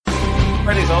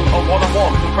Freddy's on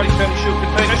one-on-one. Can Freddy turn and shoot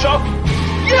container shot?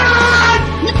 Yes!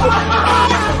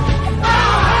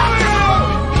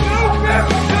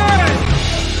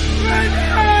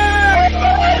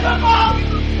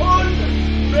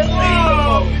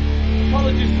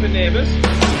 Apologies to the neighbours.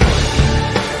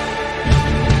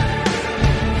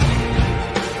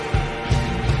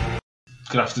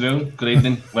 Good afternoon, good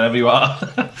evening, wherever you are.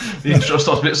 The intro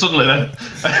starts a bit suddenly then.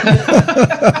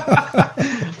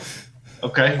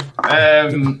 Okay.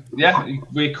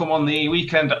 We come on the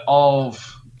weekend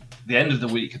of the end of the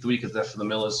week of death for the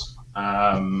Millers.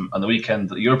 And the weekend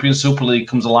the European Super League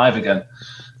comes alive again.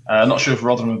 Not sure if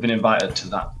Rotherham have been invited to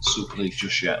that Super League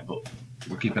just yet, but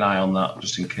we'll keep an eye on that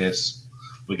just in case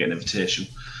we get an invitation.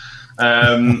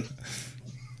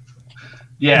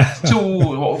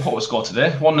 What was scored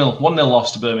today? 1-0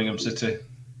 loss to Birmingham City.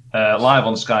 Live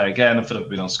on Sky again. I feel like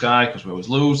we've been on Sky because we always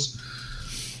lose.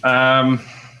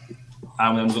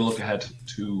 And then we're going to look ahead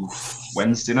to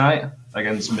Wednesday night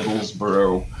against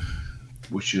Middlesbrough,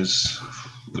 which is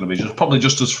going to be probably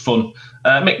just as fun.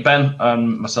 Mick, Ben,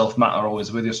 and myself, Matt, are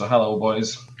always with you. So hello,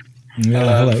 boys.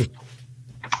 Yeah, hello.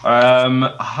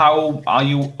 How are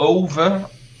you over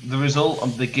the result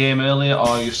of the game earlier, or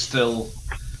are you still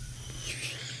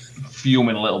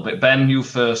fuming a little bit? Ben, you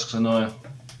first, because I know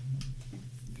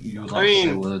you would like to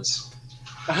say words.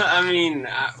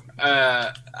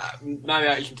 My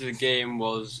reaction to the game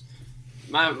was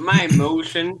my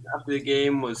emotion after the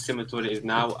game was similar to what it is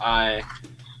now. I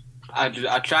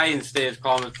try and stay as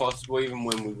calm as possible even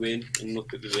when we win and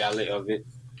look at the reality of it.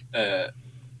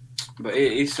 But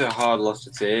it's a hard loss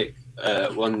to take.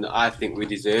 One that I think we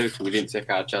deserved. We didn't take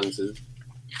our chances.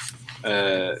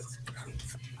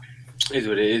 Is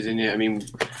what it is, isn't it? I mean,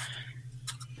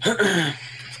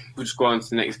 we'll just go on to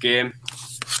the next game,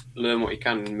 learn what you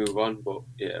can and move on. But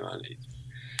yeah, man,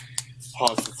 it's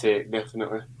hard to take,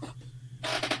 definitely.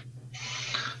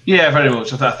 Yeah, very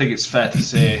much. I think it's fair to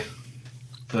say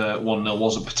that 1-0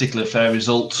 was a particularly fair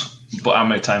result. But how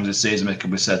many times this season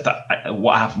can we said that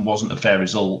what happened wasn't a fair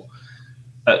result?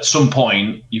 At some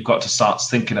point, you've got to start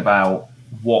thinking about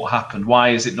what happened. Why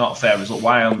is it not a fair result?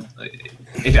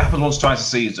 If it happens once or twice a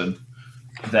season,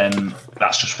 then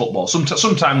that's just football.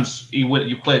 Sometimes you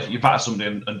batter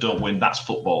somebody and don't win. That's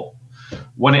football.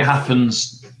 When it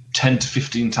happens 10 to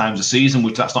 15 times a season,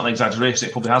 which that's not an exaggeration,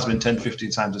 it probably has been 10 to 15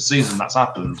 times a season that's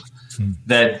happened,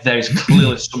 there is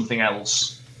clearly something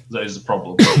else that is the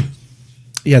problem.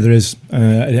 Yeah, there is.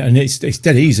 And it's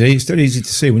dead easy. It's dead easy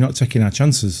to see we're not taking our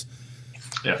chances.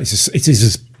 Yeah. It's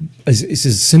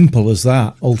as simple as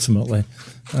that, ultimately.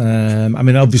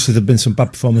 Obviously, there have been some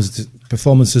bad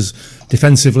performances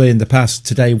defensively in the past.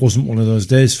 Today wasn't one of those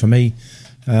days for me.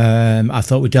 I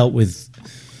thought we dealt with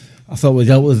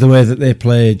the way that they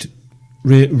played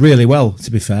really well, to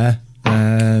be fair.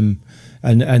 And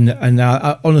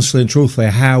honestly and truthfully,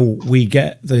 how we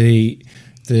get the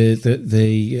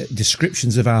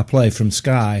descriptions of our play from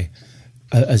Sky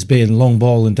as being long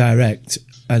ball and direct,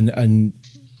 and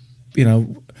you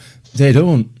know they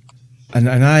don't. And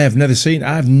I've never seen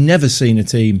a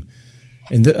team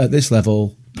at this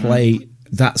level play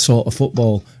that sort of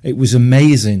football. It was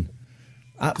amazing,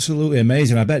 absolutely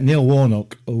amazing. I bet Neil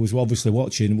Warnock, who was obviously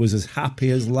watching, was as happy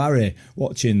as Larry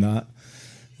watching that.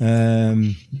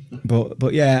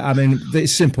 But yeah, I mean,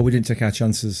 it's simple. We didn't take our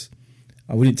chances.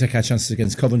 We didn't take our chances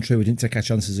against Coventry. We didn't take our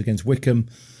chances against Wickham.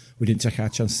 We didn't take our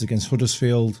chances against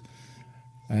Huddersfield.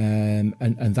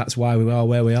 And that's why we are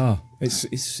where we are.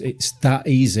 It's that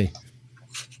easy.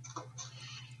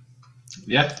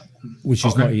 Yeah. Which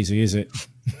is not easy, is it?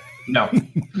 No.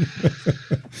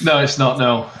 No, it's not,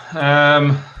 no.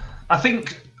 I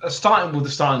think starting with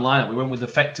the starting lineup, we went with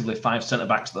effectively 5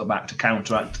 centre-backs at the back to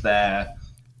counteract their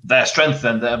strength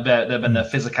and their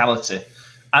physicality.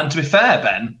 And to be fair,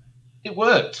 Ben, it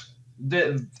worked.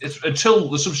 Until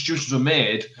the substitutions were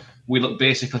made, we looked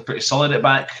basically pretty solid at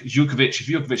back. If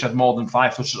Jukovic had more than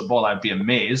 5 touches at the ball, I'd be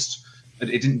amazed.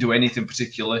 It didn't do anything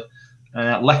particularly.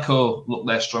 Lecco looked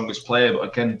their strongest player, but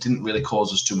again, it didn't really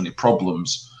cause us too many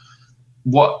problems.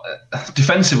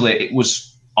 Defensively, it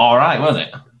was all right, wasn't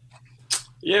it?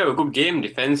 Yeah, a good game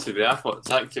defensively. I thought the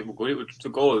tactic was good. It was to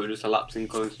goal. It was just a lapse in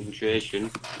concentration,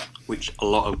 which a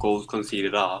lot of goals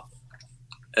conceded are.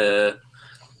 I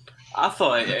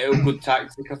thought it was good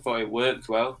tactic. I thought it worked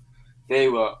well. They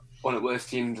were one of the worst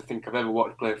teams I think I've ever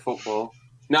watched play football.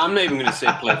 No, I'm not even going to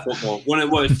say play football. One of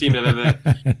the worst teams I've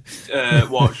ever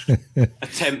watched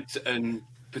attempt and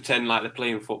pretend like they're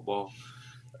playing football.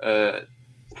 They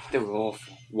were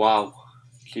awful. Wow.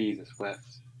 Jesus wept.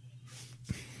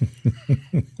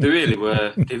 They really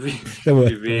were. They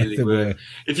really were.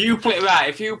 If you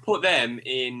put them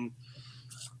in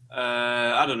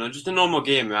I don't know, just a normal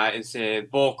game, right? And say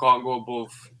ball can't go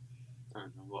above, I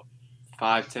don't know what,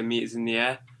 5-10 meters in the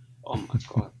air. Oh my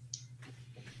god,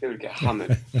 they would get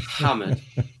hammered.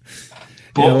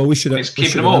 But we should have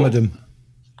hammered them.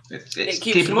 It's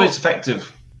keeping them up. It's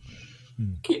effective.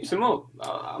 Keeps them up.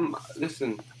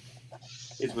 Listen,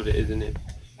 is what it is, isn't it?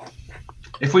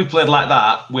 If we played like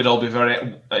that, we'd all be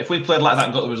very. If we played like that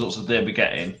and got the results that they'd be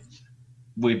getting,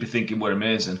 we'd be thinking we're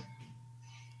amazing.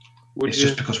 It's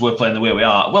just because we're playing the way we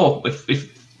are. Well, if you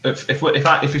told me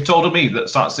that at the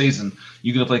start of the season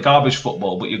you're going to play garbage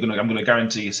football, but I'm going to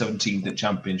guarantee you 17th in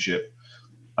Championship,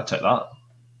 I'd take that.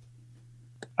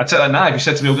 I'd take that now. If you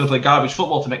said to me we're going to play garbage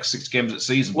football for the next 6 games of the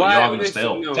season, but you are going to stay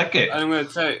up, take it. I'm going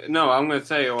to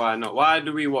tell you why not. Why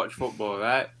do we watch football,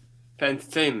 right? For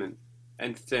entertainment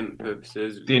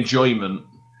purposes. The enjoyment.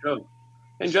 Sure.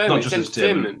 Enjoyment, it's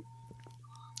entertainment.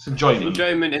 It's enjoyment.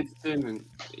 Entertainment.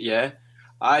 Yeah.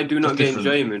 I do not get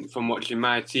enjoyment from watching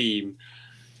my team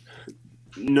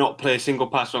not play a single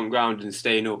pass on ground and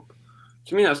staying up.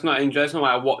 To me, that's not enjoyment. That's not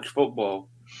why I watch football.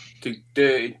 To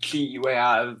cheat your way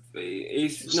out of...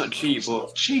 It's not cheat,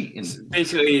 but... Cheating.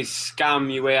 Basically,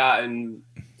 scam your way out and...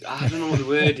 I don't know what the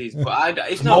word is, but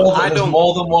it's not... There's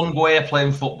more than one way of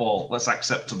playing football. That's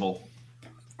acceptable.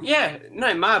 Yeah,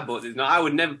 not in my book. There's not. I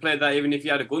would never play that even if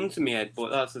you had a gun to my head,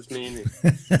 but that's just me.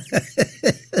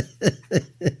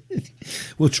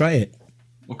 We'll try it.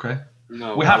 Okay.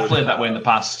 No, we have played that way in the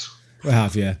past. We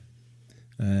have, yeah.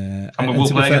 And we will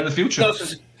play again in the future.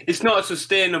 It's not a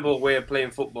sustainable way of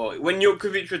playing football. When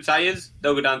Jukovic retires,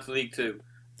 they'll go down to League Two.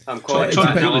 Tony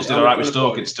Pulis did all right with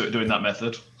Stoke. It's doing that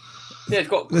method. Yeah, it's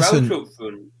got Crouch up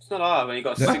front. It's not hard when you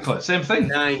got same thing.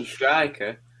 9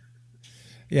 striker.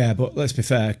 Yeah, but let's be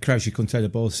fair. Crouchy couldn't take the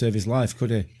ball to save his life,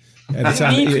 could he? Every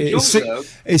time he's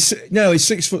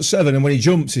 6'7", and when he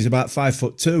jumps, he's about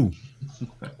 5'2".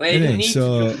 Well, he didn't need to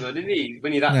jump, though, did he?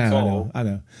 When you're that tall. I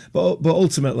know. But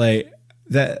ultimately,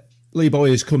 Lee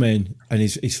Boy has come in and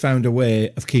he's found a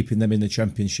way of keeping them in the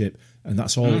Championship, and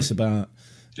that's all it's about.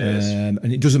 Yes.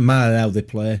 And it doesn't matter how they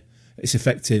play. It's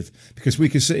effective because we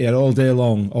can sit here all day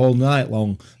long, all night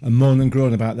long, and moan and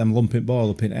groan about them lumping ball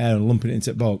up in air and lumping it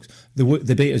into the box.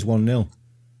 They beat us 1-0.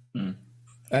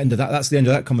 That's the end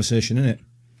of that conversation, isn't it?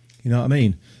 You know what I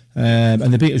mean? And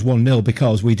they beat us 1-0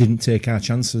 because we didn't take our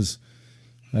chances.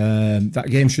 That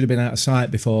game should have been out of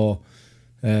sight before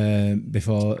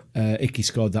Icky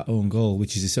scored that own goal,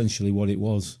 which is essentially what it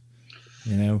was.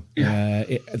 You know,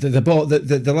 the ball.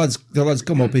 The lads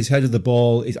come up. His head of the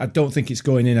ball. I don't think it's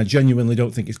going in. I genuinely don't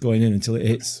think it's going in until it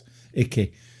hits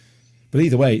Icky. But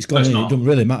either way, it's gone in. It doesn't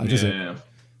really matter, does it? Yeah.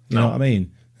 You know what I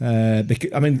mean?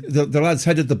 The lads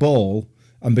headed the ball,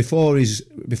 and before he's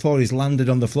landed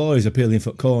on the floor, he's appealing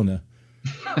for corner.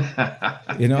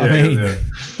 You know what I mean? Yeah.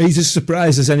 He's as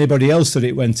surprised as anybody else that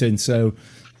it went in. So,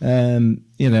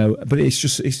 but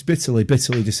it's bitterly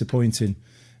disappointing.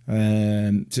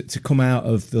 To come out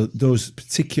of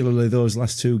particularly those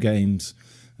last 2 games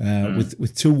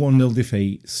with 2 1-0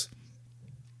 defeats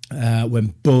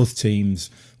when both teams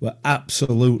were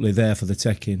absolutely there for the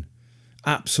taking.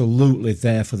 You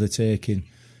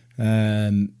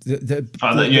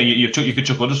could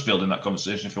chuck Huddersfield in that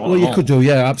conversation if you want. Well, you could do,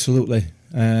 yeah, absolutely.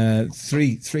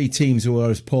 3 teams who are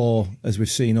as poor as we've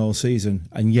seen all season,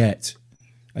 and yet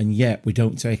we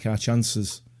don't take our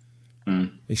chances.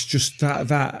 It's just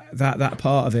that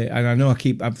part of it, and I know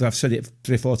I've said it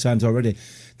 3 or 4 times already.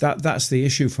 That's the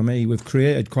issue for me. We've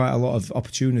created quite a lot of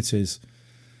opportunities,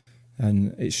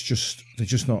 and it's just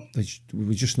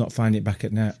we're just not finding it back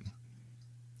at net.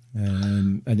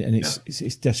 And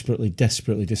it's desperately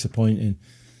disappointing.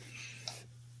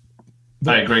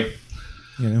 But, I agree.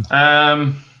 You know,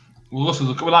 we're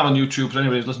live on YouTube. For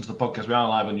anybody who's listening to the podcast, we are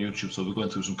live on YouTube, so we're going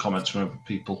through some comments from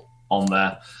people on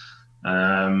there.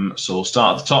 So we'll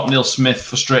start at the top. Neil Smith,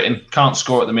 frustrating, can't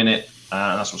score at the minute,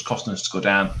 and that's what's costing us to go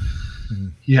down.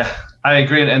 Yeah, I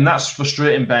agree, and that's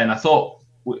frustrating, Ben. I thought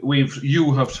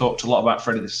you have talked a lot about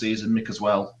Freddie this season, Mick as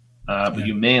well, but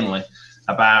you mainly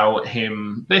about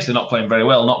him basically not playing very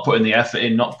well, not putting the effort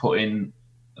in, not putting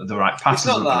the right passes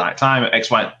at the right time at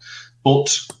X, Y.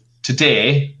 But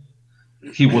today,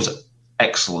 he was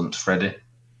excellent, Freddie.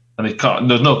 I mean,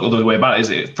 there's no other way about it, is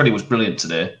it? Freddie was brilliant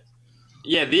today.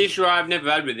 Yeah, the issue I've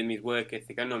never had with him is work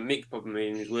ethic. I know Mick's problem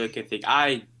in his work ethic.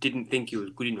 I didn't think he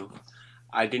was good enough.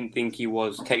 I didn't think he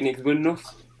was technically good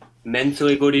enough,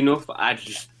 mentally good enough. I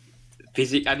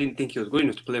didn't think he was good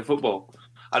enough to play football.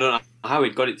 I don't know how he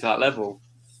got it to that level.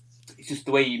 It's just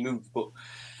the way he moves. But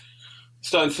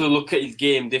starting to look at his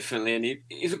game differently, and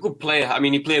he's a good player. I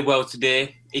mean, he played well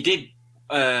today. He did.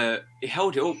 He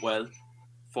held it up well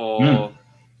for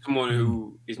someone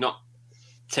who is not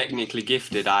technically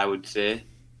gifted, I would say,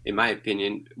 in my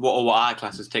opinion. What I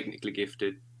class as technically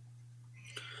gifted.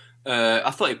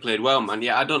 I thought he played well, man.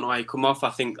 Yeah, I don't know why he come off. I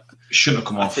think Shouldn't have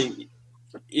come off.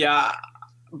 Yeah,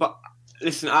 but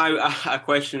listen, I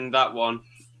questioned that one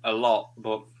a lot,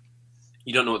 but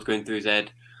you don't know what's going through his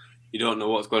head. You don't know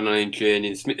what's going on in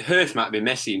training. Hurst might be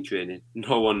messy in training.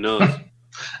 No one knows.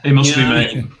 He must be,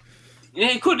 mate. Yeah,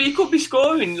 he could be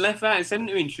scoring left, right, and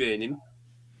centre in training.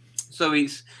 So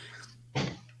it's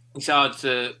hard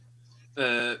to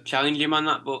challenge him on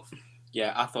that. But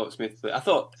yeah, I thought Smith. But I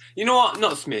thought, you know what?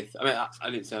 Not Smith. I mean, I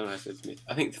didn't say when I said Smith.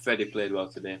 I think Freddie played well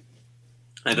today.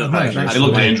 I don't know. He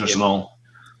looked dangerous and all.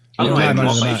 Man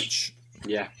of the match.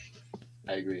 Yeah,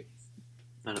 I agree.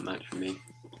 Man of the match for me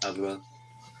as well.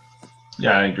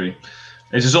 Yeah, I agree.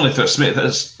 It's just only for Smith.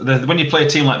 When you play a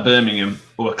team like Birmingham,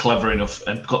 who are clever enough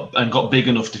and got big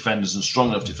enough defenders and strong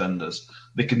enough defenders,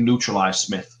 they can neutralise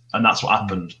Smith, and that's what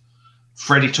happened.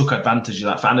 Freddie took advantage of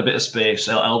that, found a bit of space,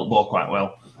 held the ball quite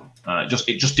well. It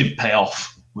just didn't pay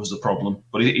off was the problem.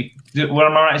 But what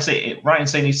am I right in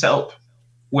saying he set up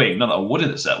wing? No, that was Woody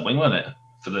that set up wing, wasn't it?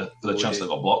 For the chance that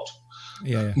got blocked.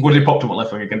 Yeah. Woody popped him at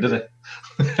left wing again, did he?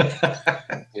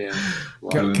 Yeah.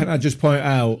 Wow. Can I just point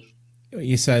out?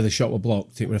 You say the shot were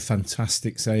blocked. It was a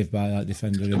fantastic save by that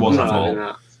defender. It wasn't a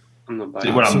ball. I'm not bad.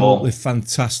 It was a Absolutely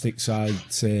fantastic side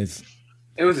save.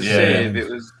 It was a save. It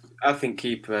was. I think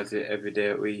keeper has it every day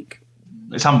of the week.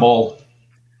 It's handball.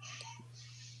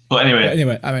 But anyway, I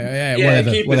mean,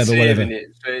 whatever. It,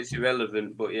 so it's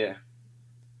irrelevant. But yeah.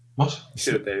 What?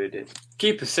 Should have buried it.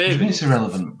 Keeper What do you saving. mean it's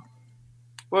irrelevant?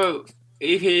 Well,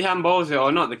 if he handballs it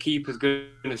or not, the keeper's going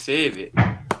to save it.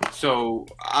 So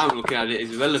I'm looking at it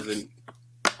as irrelevant.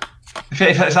 If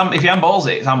he handballs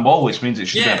it, it's handball, which means it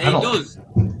should be a penalty. Yeah, it does.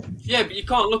 Yeah, but you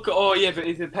can't look at, but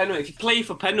it's a penalty. If you play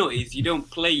for penalties, you don't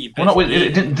play your best game.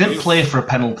 It didn't play for a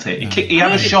penalty. He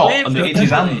had a shot and it hit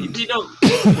his hand.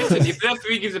 Listen, if the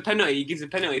referee gives a penalty, he gives a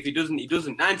penalty. If he doesn't, he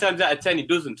doesn't. 9 times out of 10, he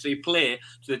doesn't. So you play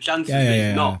to the chances that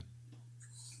he's not.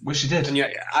 Which he did. And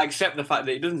I accept the fact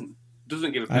that he doesn't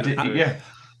give a penalty.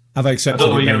 I've accepted. I don't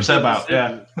know what you're upset about.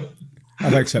 Yeah.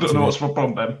 I've accepted. Don't know what's the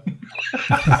problem, Ben.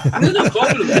 There's no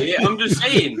problem with it. I'm just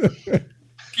saying,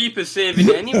 keeper's saving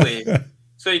it anyway.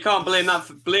 So you can't blame that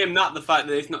the fact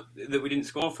that it's not that we didn't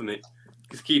score from it,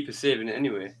 because keeper's saving it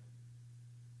anyway.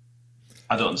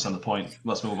 I don't understand the point.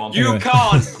 Let's move on. You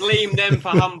can't blame them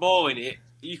for handballing it.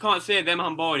 You can't say them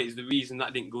handballing it is the reason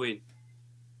that didn't go in.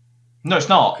 No, it's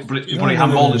not. But he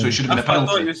handballed it, so it should have been a penalty.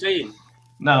 I thought you were saying.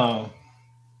 No.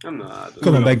 I'm not.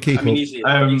 Come on, Ben, keep up. I mean,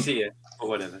 you see it, or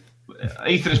whatever.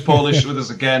 Ethan is Polish with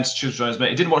us against Tuesday's mate.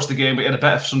 He didn't watch the game, but he had a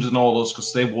better Sunday than all us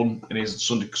because they won in his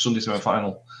Sunday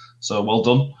semi-final. So well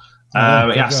done.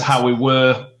 He asked how we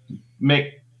were.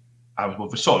 We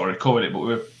sort of already covered it,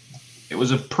 but it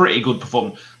was a pretty good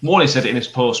performance. Morley said it in his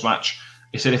post-match.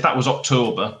 He said if that was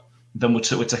October, then we're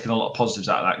taking a lot of positives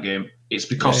out of that game. It's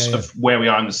because of where we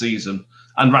are in the season,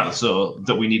 and rightly so,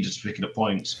 that we needed to pick up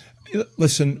points.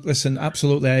 Listen,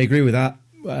 absolutely, I agree with that.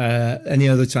 Any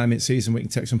other time in season, we can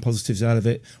take some positives out of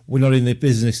it. We're not in the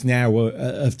business now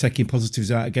of taking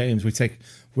positives out of games.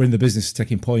 We're in the business of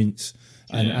taking points,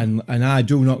 and I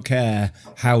do not care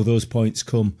how those points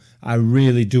come. I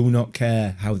really do not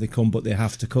care how they come, but they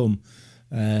have to come.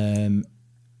 And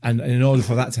in order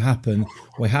for that to happen,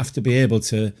 we have to be able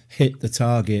to hit the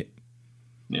target.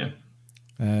 Yeah.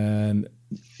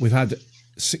 We've had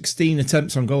 16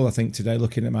 attempts on goal, I think, today,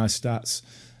 looking at my stats,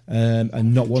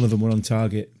 and not one of them were on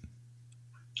target.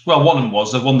 Well, one of them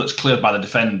was. The one that's cleared by the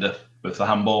defender with the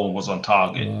handball was on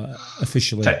target.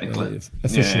 Officially. Technically.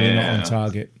 Not on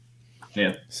target.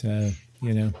 Yeah. So,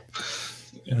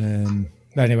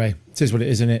 anyway, it is what it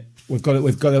is, isn't it? We've got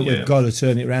to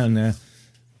turn it around now.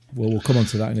 We'll come on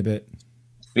to that in a bit.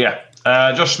 Yeah.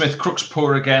 Josh Smith, Crooks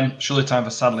poor again. Surely time for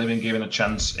Sadler being given a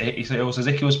chance. He says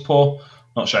Icky was poor.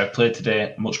 Not sure I played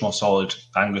today. Much more solid.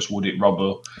 Angus, Woody,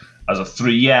 Robbo as a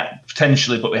 3. Yeah,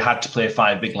 potentially, but we had to play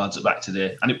 5 big lads at back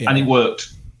today, and it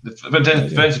worked. From a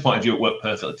defensive point of view, it worked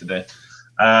perfectly today.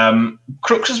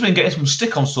 Crooks has been getting some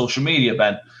stick on social media,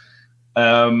 Ben,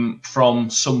 from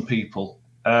some people.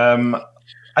 I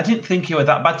didn't think he was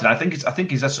that bad today. I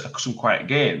think he's had some quiet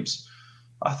games.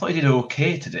 I thought he did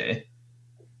okay today.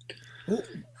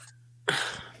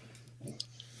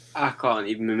 I can't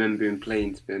even remember him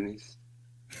playing, to be honest.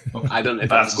 Okay. I don't know if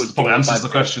that's a good thing. Probably answers the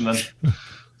question then.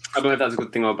 I don't know if that's a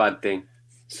good thing or a bad thing.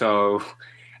 So,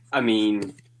 I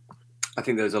mean, I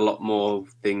think there's a lot more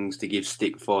things to give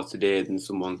stick for today than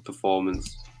someone's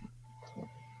performance,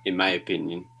 in my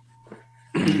opinion.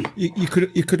 You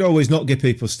could always not give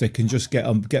people stick and just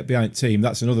get behind team.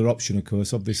 That's another option, of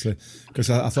course, obviously, because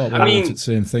I thought we wanted the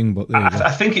same thing. But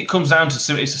I think it comes down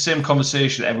to it's the same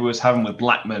conversation everyone was having with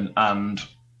Blackman and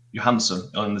Johansson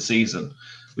in the season.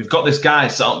 We've got this guy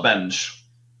sat on bench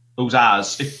who's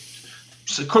ours.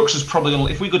 Crooks is probably going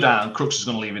to, if we go down, Crooks is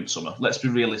going to leave in summer. Let's be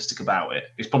realistic about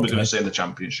it. He's probably going to stay in the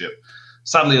Championship.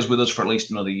 Sadly, he's with us for at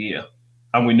least another year,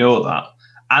 and we know that.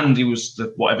 And he was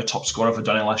the whatever top scorer for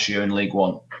Donny last year in League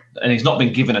One, and he's not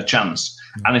been given a chance.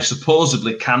 And he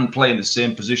supposedly can play in the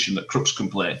same position that Crooks can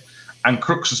play. And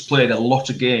Crooks has played a lot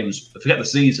of games. Forget the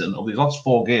season. Of these last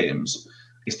 4 games,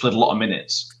 he's played a lot of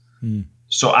minutes.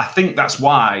 So I think that's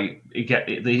why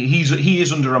he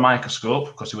is under a microscope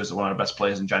because he was one of the best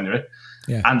players in January.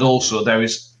 Yeah. And also there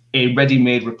is a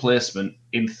ready-made replacement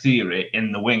in theory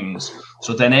in the wings.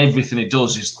 So then everything he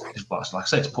does is like I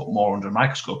say, it's put more under a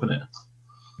microscope, isn't it?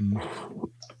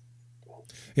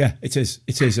 Yeah, it is,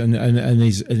 and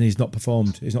he's not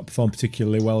performed. He's not performed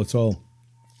particularly well at all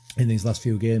in these last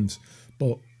few games.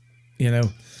 But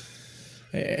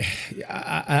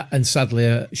and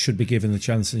sadly, should be given the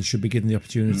chance and should be given the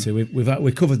opportunity.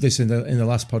 We covered this in the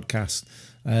last podcast.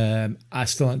 I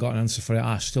still haven't got an answer for it.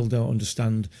 I still don't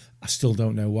understand. I still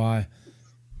don't know why.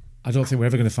 I don't think we're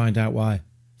ever going to find out why,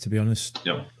 to be honest.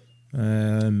 Yeah.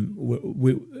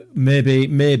 We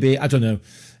maybe I don't know.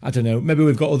 Maybe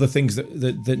we've got other things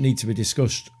that need to be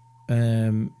discussed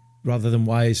rather than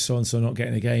why is so and so not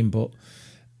getting a game. But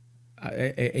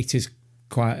it is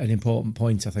quite an important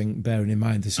point, I think, bearing in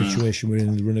mind the situation we're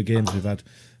in, the run of games we've had.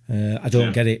 I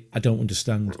don't get it. I don't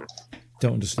understand.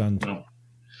 No.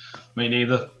 Me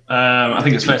neither. I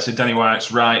think it's fair to say Danny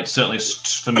Wyatt's right. Certainly,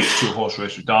 for me, it's 2-horse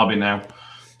race with Derby now.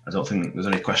 I don't think there's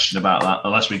any question about that,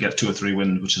 unless we get 2 or 3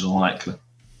 wins, which is unlikely.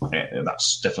 Yeah,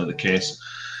 that's definitely the case.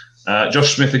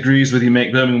 Josh Smith agrees with you,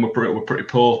 mate. Birmingham were pretty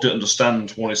poor. Don't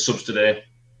understand one of his subs today.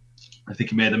 I think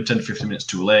he made them 10 to 15 minutes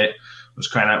too late. Was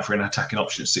crying out for an attacking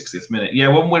option at 60th minute. Yeah,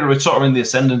 when we were sort of in the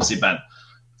ascendancy, Ben,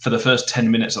 for the first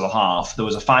 10 minutes of the half, there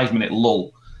was a 5-minute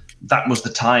lull. That was the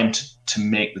time to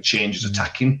make the changes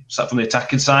attacking. So from the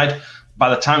attacking side, by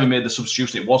the time we made the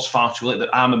substitution, it was far too late. That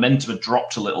our momentum had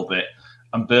dropped a little bit,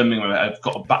 and Birmingham had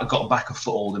got back a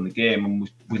foothold in the game, and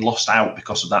we lost out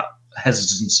because of that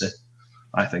hesitancy,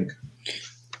 I think.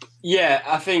 Yeah,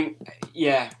 I think,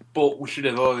 but we should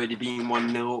have already been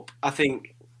 1-0 up. I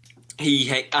think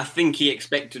he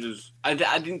expected us. I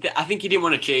think he didn't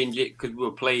want to change it because we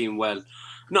were playing well.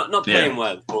 Not playing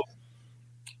well, but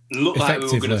looked like we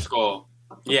were going to score.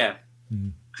 Yeah,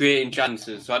 creating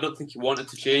chances. So I don't think he wanted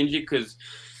to change it because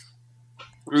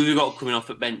we've got coming off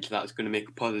at bench that's going to make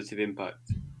a positive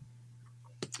impact.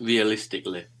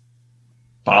 Realistically.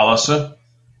 Barlaser?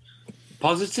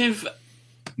 Positive?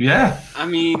 Yeah. I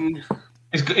mean...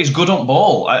 He's good on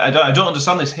ball. I don't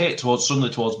understand this hate towards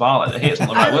Barlaser. Hate's not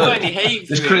the right word.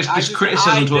 This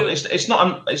criticism. It's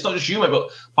not just you, mate, but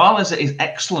Barlaser is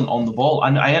excellent on the ball.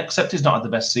 And I accept he's not had the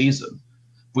best season.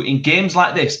 But in games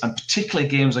like this, and particularly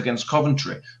games against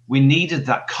Coventry, we needed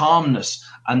that calmness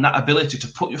and that ability to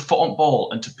put your foot on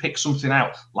ball and to pick something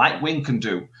out, like Wing can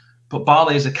do. But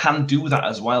Barlaser can do that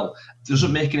as well. It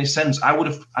doesn't make any sense. I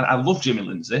love Jimmy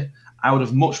Lindsay. I would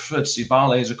have much preferred to see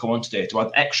Barlaser come on today to add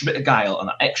an extra bit of guile and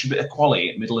an extra bit of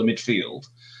quality at middle of midfield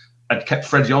and kept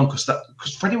Freddie on because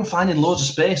Freddie were finding loads of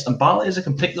space and Barlaser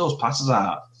can pick those passes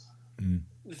out.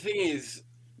 The thing is,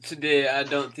 today I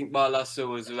don't think Barlaser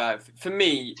was right. For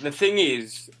me, the thing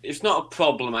is, it's not a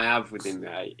problem I have with him,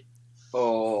 right?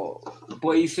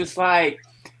 But he's just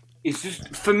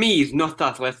for me, he's not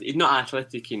athletic. He's not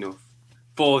athletic enough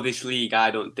for this league,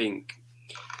 I don't think.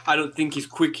 I don't think he's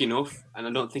quick enough, and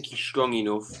I don't think he's strong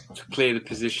enough to play the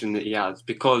position that he has.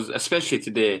 Because, especially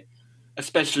today,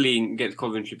 especially against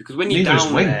Coventry, because when you're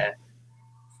down there,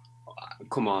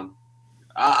 come on.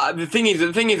 The thing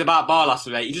is about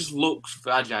Barlaser, right? He just looks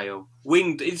fragile.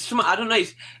 Winged. I don't know.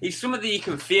 It's something that you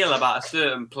can feel about a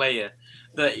certain player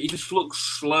that he just looks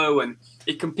slow and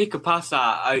he can pick a pass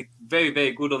out. Very,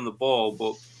 very good on the ball,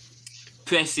 but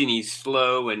pressing he's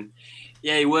slow and.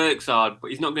 Yeah, he works hard,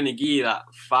 but he's not going to give you that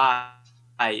fight.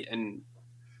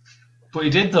 But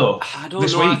he did, though,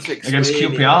 this week against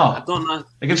QPR. I don't know.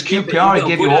 Against QPR, he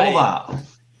gave you all that.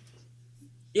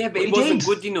 Yeah, but he wasn't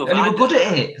good enough. And he was good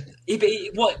at it.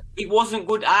 It wasn't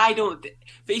good. I don't... But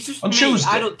it's just on me. Tuesday.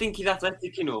 I don't think he's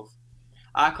athletic enough.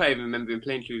 I can't even remember him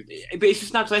playing Tuesday. But it's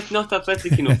just not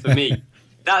athletic enough for me.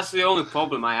 That's the only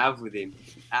problem I have with him.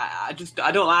 I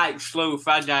don't like slow,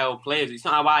 fragile players. It's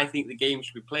not how I think the game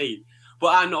should be played.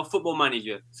 But I'm not a football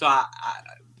manager, so I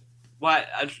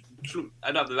don't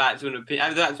have the right to an opinion. I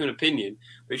have the right to an opinion,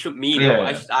 but it shouldn't mean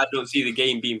I don't see the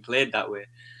game being played that way.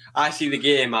 I see the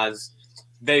game as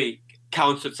very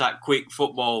counter-attack, quick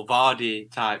football, Vardy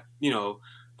type.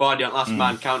 Vardy on last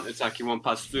man counter-attacking one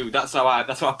pass through. That's how I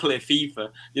play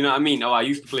FIFA. You know what I mean? I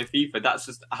used to play FIFA. That's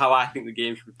just how I think the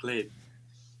game should be played.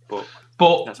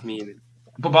 But that's me.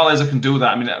 But Barlaser can do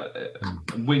that. I mean,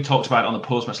 we talked about it on the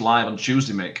post-match live on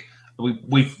Tuesday, Mick.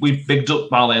 We bigged up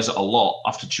Barlaser a lot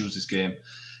after Tuesday's game.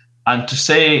 And to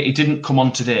say he didn't come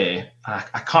on today,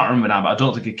 I can't remember now, but I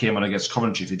don't think he came on against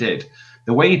Coventry if he did.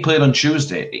 The way he played on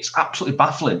Tuesday, it's absolutely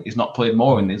baffling. He's not played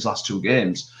more in his last 2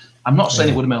 games. I'm not saying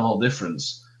it would have made a whole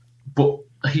difference, but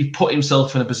he put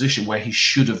himself in a position where he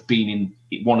should have been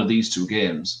in one of these 2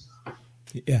 games.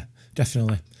 Yeah,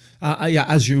 definitely.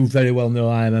 As you very well know,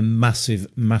 I am a massive,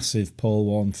 massive Paul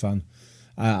Warne fan.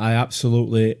 I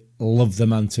absolutely love the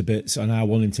man to bits, and I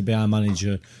want him to be our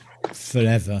manager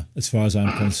forever, as far as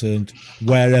I'm concerned,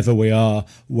 wherever we are,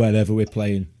 wherever we're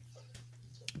playing.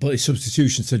 But his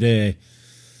substitution today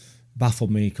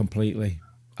baffled me completely.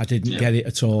 I didn't get it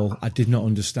at all. I did not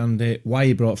understand it. Why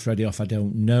he brought Freddie off, I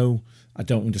don't know. I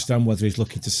don't understand whether he's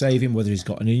looking to save him, whether he's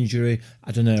got an injury.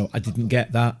 I don't know. I didn't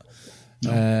get that.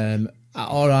 No.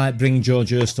 All right, bring George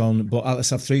Hurst on, but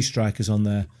let's have 3 strikers on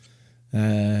there.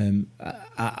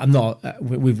 I'm not.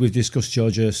 We've discussed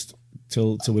George Hurst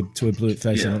till we blew it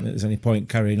face. I don't think there's any point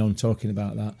carrying on talking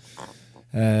about that.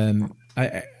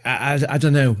 I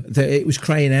don't know. It was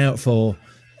crying out for,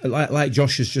 like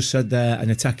Josh has just said there, an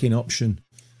attacking option,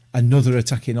 another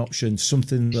attacking option,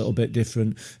 something a little bit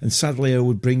different. And sadly, I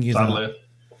would bring you that.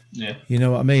 Yeah. You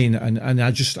know what I mean? And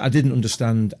I didn't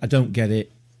understand. I don't get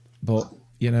it, but.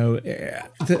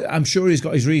 I'm sure he's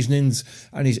got his reasonings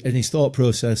and his thought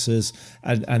processes,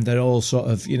 and they're all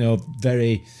sort of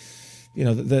very,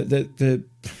 they're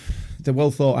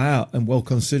well thought out and well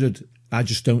considered. I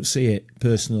just don't see it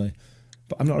personally.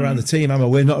 But I'm not around the team, am I?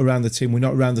 We're not around the team. We're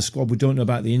not around the squad. We don't know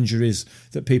about the injuries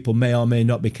that people may or may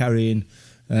not be carrying.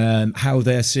 How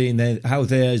they're seeing how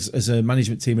they as a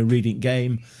management team are reading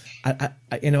game.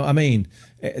 You know what I mean?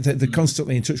 They're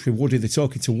constantly in touch with Woody. They're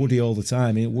talking to Woody all the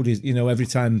time. Woody, every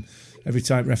time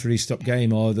referees stop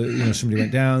game or somebody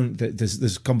went down,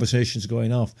 there's conversations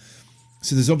going off.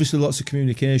 So there's obviously lots of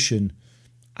communication.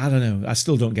 I don't know. I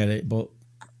still don't get it, but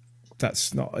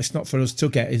it's not for us to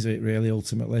get, is it? Really,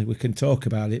 ultimately, we can talk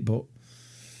about it, but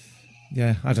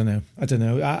yeah, I don't know.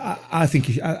 I think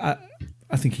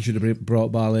he should have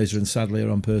brought Barlaser and Sadlier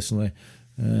on personally.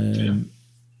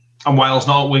 And Wiles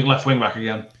not left wing back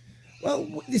again.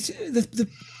 Well,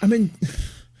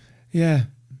 yeah.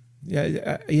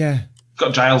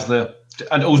 Got Giles there,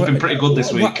 and who's been pretty good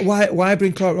this week. Why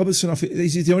bring Clark Robertson off?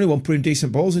 He's the only one putting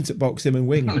decent balls into box, him and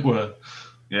wing.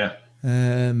 Yeah.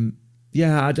 I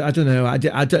don't know. I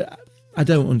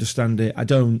don't understand it. I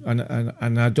don't,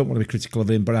 and I don't want to be critical of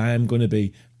him, but I am going to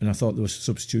be. And I thought those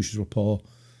substitutions were poor,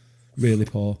 really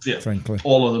poor. Yeah, frankly,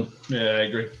 all of them. Yeah, I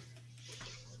agree.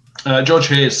 George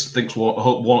Hayes thinks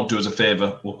won't do us a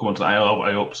favour. We'll come on to that.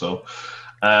 I hope so.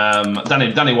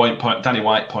 Danny White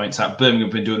points out Birmingham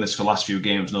have been doing this for the last few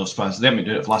games. No surprise. They haven't been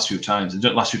doing it for the last few times. They've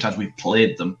done it the last few times we've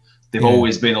played them. They've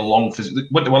always been a long physical.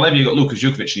 Whenever you've got Lukas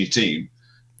Jukovic in your team,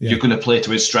 you're going to play to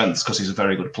his strengths because he's a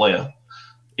very good player.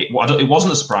 It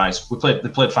wasn't a surprise. They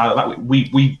played 5 at that.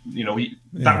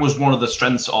 That was one of the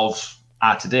strengths of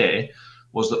our today,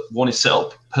 was that one is set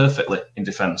up perfectly in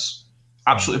defence,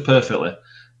 absolutely perfectly.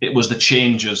 It was the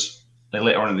changes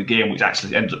later on in the game which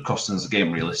actually ended up costing us the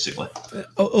game realistically.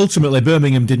 Ultimately,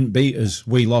 Birmingham didn't beat us.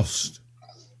 We lost.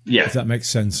 Yeah. If that makes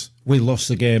sense. We lost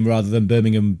the game rather than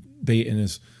Birmingham beating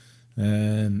us. We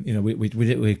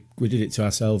did it to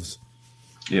ourselves.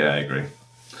 Yeah, I agree.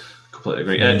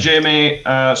 Completely agree. Jamie,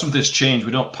 something's changed.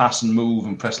 We don't pass and move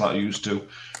and press like we used to.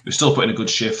 We still put in a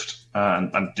good shift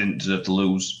and didn't deserve to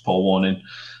lose. Paul Warning.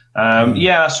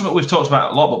 Something we've talked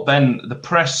about a lot, but Ben, the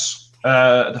press...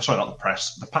 sorry, not the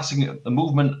press. The passing, the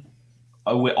movement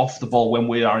away off the ball when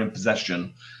we are in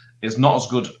possession is not as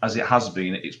good as it has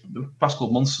been. It's the past couple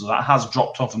of months that has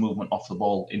dropped off the movement off the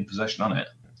ball in possession, hasn't it?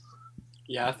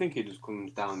 Yeah, I think it just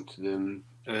comes down to them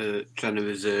trying to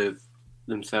reserve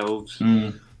themselves,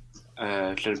 trying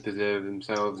to preserve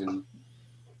themselves, and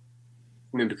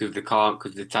maybe because they can't,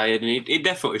 because they're tired, and it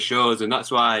definitely shows, and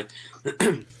that's why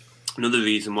another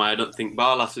reason why I don't think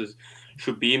Barlaser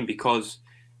should be in, because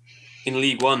in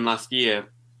League One last year,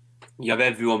 you have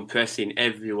everyone pressing,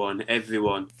 everyone, and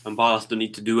Barlaser don't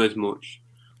need to do as much.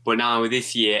 But now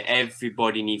this year,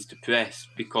 everybody needs to press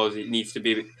because it needs to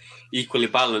be equally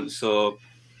balanced so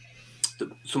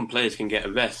some players can get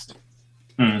a rest.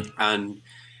 And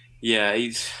yeah,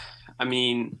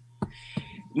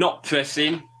 not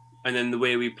pressing, and then the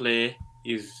way we play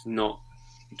does not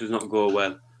go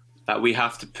well. that we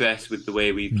have to press with the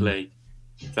way we play.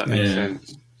 If that makes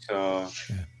sense. So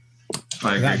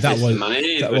I agree. that was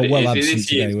well absent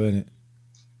today, weren't it?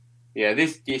 Yeah,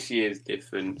 this year is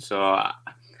different. So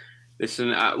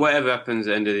listen, whatever happens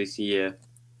at the end of this year,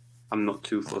 I'm not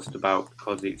too fussed about,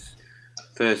 because it's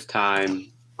first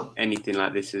time anything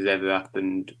like this has ever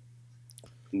happened,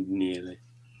 nearly.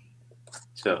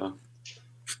 So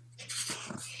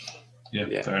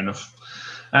yeah. Fair enough.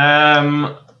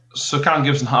 So Callum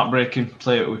Gibson, heartbreaking.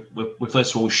 We played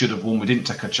so we should have won. We didn't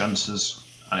take our chances,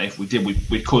 and if we did,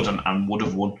 we could and would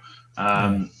have won.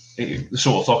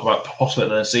 Sort of talk about possibly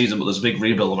the season, but there's a big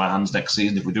rebuild on our hands next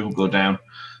season if we do go down.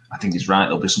 I think he's right.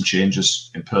 There'll be some changes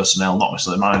in personnel, not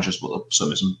necessarily managers, but there'll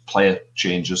certainly some player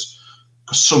changes,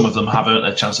 because some of them have earned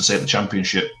a chance to stay at the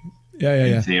Championship.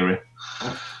 In theory.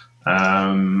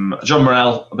 John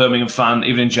Morell, a Birmingham fan.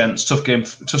 Evening, gents. Tough game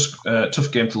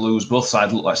to lose. Both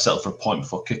sides look like settled for a point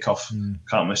before kickoff.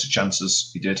 Can't miss the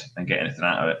chances he did and get anything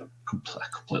out of it. I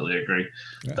completely agree.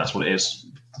 Yeah. That's what it is.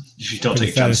 If you don't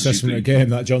take fair chances, assessment of the game,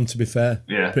 that, John. To be fair,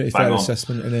 pretty fair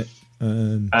assessment in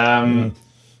it.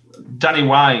 Danny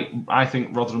White, I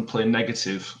think rather than play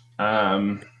negative,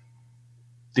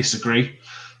 disagree.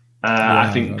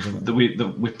 I think that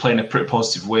we're playing a pretty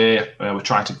positive way. We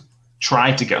try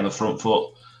to get on the front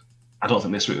foot. I don't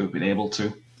think this week we've been able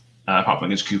to, apart from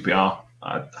against QPR.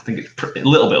 I think it's a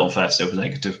little bit unfair to say it was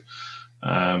negative,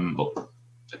 but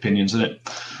opinions in it.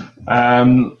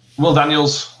 Will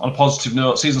Daniels, on a positive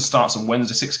note, season starts on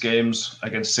Wednesday, 6 games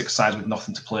against 6 sides with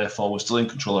nothing to play for. We're still in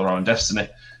control of our own destiny.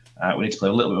 We need to play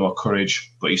a little bit more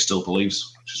courage, but he still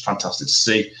believes, which is fantastic to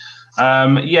see.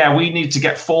 We need to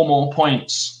get 4 more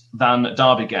points than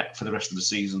Derby get for the rest of the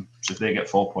season. So if they get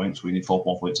 4 points, we need 4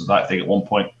 more points of that. If they get 1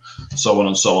 point, so on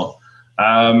and so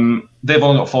on. They've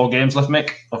only got 4 games left,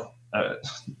 Mick.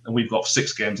 And we've got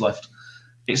 6 games left.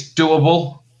 It's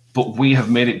doable, but we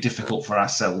have made it difficult for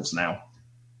ourselves now.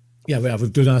 Yeah, we have.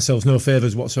 We've done ourselves no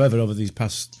favours whatsoever over these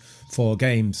past 4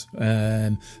 games.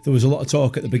 There was a lot of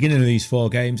talk at the beginning of these 4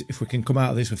 games. If we can come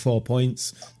out of this with 4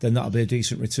 points, then that'll be a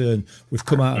decent return. We've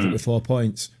come out of it with 4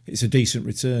 points. It's a decent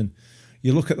return.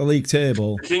 You look at the league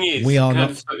table. The thing is, we are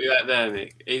not. Stop you right there,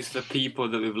 Mick. It's the people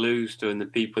that we've lost to and the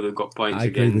people that got points. I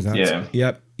agree with that.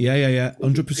 Yeah.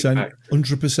 100%.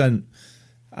 100%.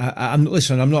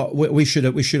 I'm not. We should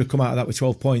have come out of that with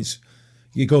 12 points.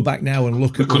 You go back now and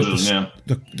look at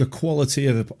the quality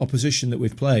of opposition that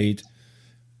we've played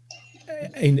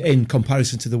in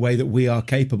comparison to the way that we are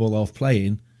capable of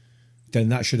playing. Then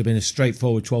that should have been a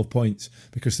straightforward 12 points,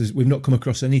 because we've not come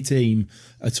across any team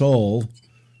at all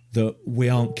that we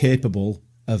aren't capable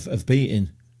of beating.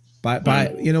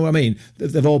 By you know what I mean?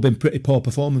 They've all been pretty poor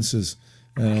performances,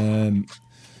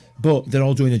 but they're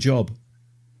all doing a job.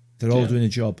 Doing a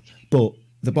job. But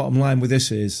the bottom line with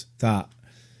this is that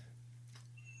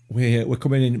we're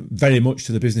coming in very much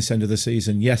to the business end of the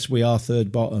season. Yes, we are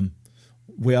 3rd bottom.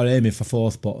 We are aiming for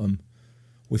 4th bottom.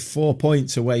 We're 4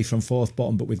 points away from 4th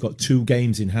bottom, but we've got 2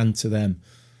 games in hand to them.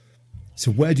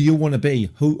 So where do you want to be?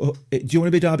 Do you want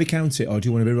to be Derby County or do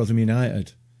you want to be Rotherham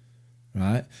United?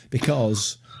 Right?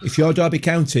 Because if you're Derby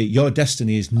County, your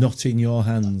destiny is not in your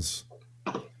hands.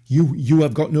 You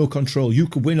have got no control. You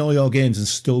could win all your games and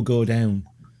still go down.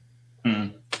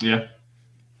 Yeah.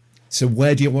 So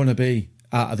where do you want to be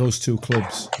out of those 2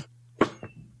 clubs?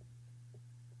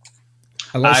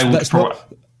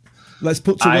 Let's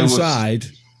put to one side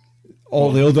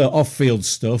all the other off-field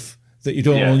stuff that you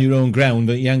don't own your own ground,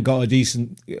 that you ain't got a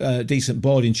decent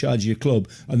board in charge of your club,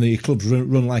 and that your club's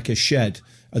run like a shed,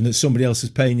 and that somebody else is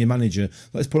paying your manager.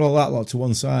 Let's put all that lot to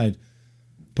one side.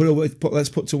 Let's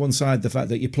put to one side the fact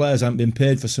that your players haven't been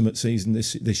paid for some season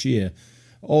this year.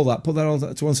 All that, put that all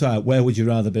to one side. Where would you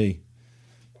rather be?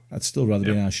 I'd still rather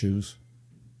be in our shoes.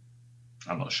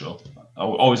 I'm not sure. I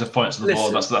always have points on the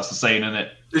board. That's the saying, isn't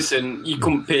it? Listen, you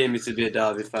couldn't pay me to be a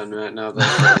Derby fan right now.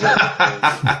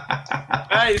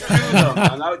 It's true though,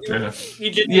 man.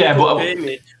 You just couldn't pay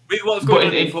me. With what's going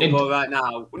on in football right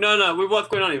now. No, with what's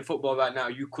going on in football right now,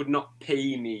 you could not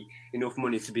pay me enough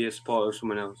money to be a supporter of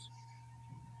someone else.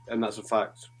 And that's a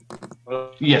fact.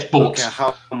 Yes, but... I don't care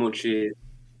how much it is.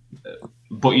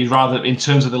 But you'd rather, in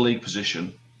terms of the league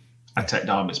position, I'd take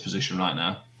Derby's position right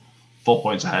now. 4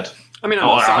 points ahead. I mean,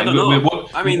 I don't know.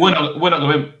 We're not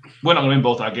going to win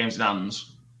both our games in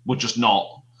hands. We're just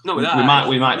not. No, we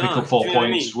might pick up 4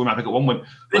 points. We might pick up 1 win.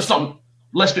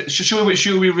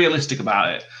 Should we be realistic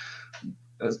about it?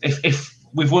 If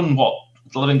we've won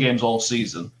 11 games all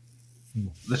season,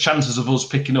 the chances of us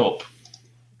picking up,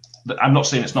 I'm not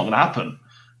saying it's not going to happen,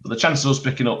 but the chances of us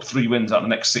picking up 3 wins out of the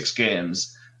next 6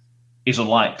 games is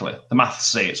unlikely. The maths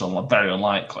say it's very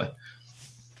unlikely.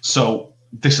 So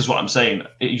this is what I'm saying.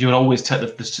 You would always take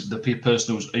the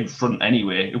person who's in front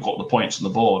anyway, who got the points on the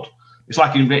board. It's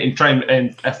like in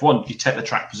F1, you take the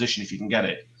track position if you can get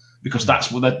it, because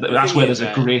that's where there's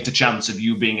a greater chance of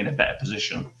you being in a better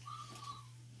position.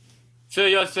 So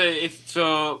you're saying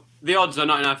the odds are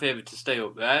not in our favour to stay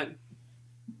up, right?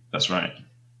 That's right.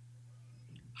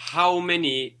 How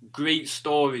many great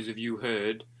stories have you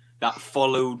heard that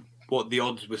followed what the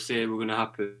odds were saying were going to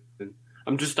happen?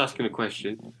 I'm just asking a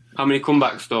question. How many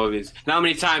comeback stories? And how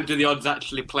many times do the odds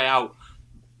actually play out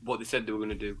what they said they were going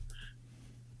to do?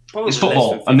 Probably it's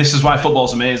football, and this is why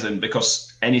football's amazing,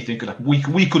 because anything could happen.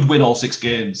 We could win all 6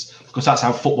 games, because that's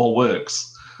how football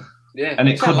works. Yeah, and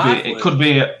it could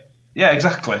be. Yeah,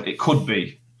 exactly. It could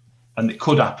be, and it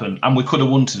could happen, and we could have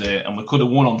won today, and we could have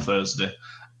won on Thursday,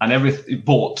 and everything.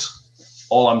 But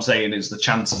all I'm saying is the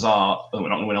chances are that we're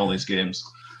not going to win all these games.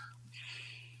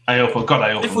 I hope. If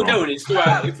we don't,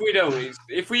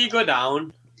 if we go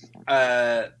down,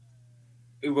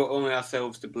 we've got only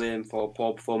ourselves to blame for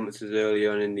poor performances early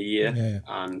on in the year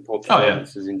and poor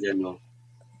performances in general.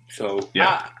 So,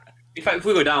 if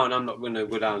we go down, I'm not going to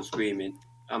go down screaming.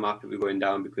 I'm happy we're going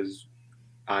down because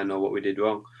I know what we did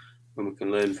wrong and we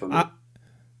can learn from it.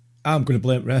 I'm going to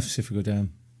blame refs if we go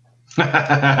down.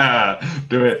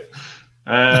 Do it.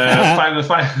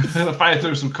 Fire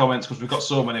through some comments because we've got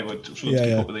so many. We'll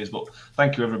keep up with these, but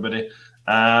thank you, everybody.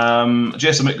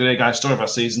 Jason McGray, guys, story of our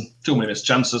season. 2 many missed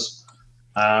chances.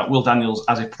 Will Daniels,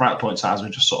 as he points out, as we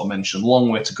just sort of mentioned, long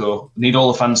way to go. Need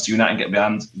all the fans to unite and get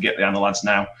behind the lads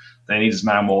now. They need us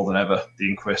now more than ever.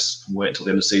 Dean Chris, can wait until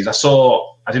the end of the season.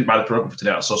 I didn't buy the programme for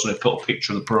today. I saw somebody put a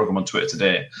picture of the programme on Twitter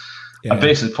today. I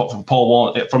basically put from Paul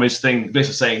Warne from his thing,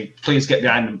 basically saying, please get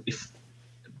behind them.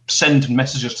 Send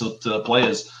messages to the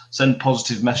players. Send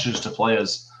positive messages to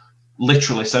players.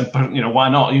 Literally send, why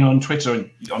not? On Twitter and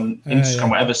on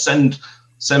Instagram, whatever. Send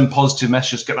positive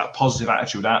messages. Get that positive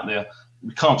attitude out there.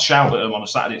 We can't shout at them on a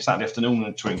Saturday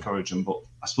afternoon to encourage them, but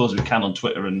I suppose we can on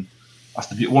Twitter, and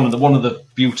that's one of the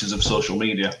beauties of social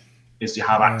media is you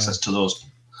have access to those.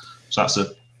 So I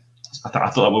thought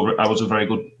that was a very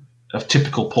good, a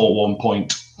typical Paul Warne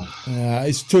point.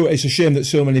 It's true. It's a shame that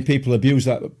so many people abuse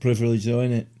that privilege, though,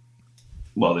 isn't it?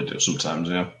 Well, they do sometimes,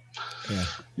 yeah.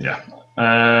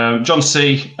 John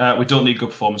C, we don't need good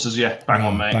performances. Yeah, bang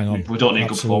on, mate. Bang on. We don't need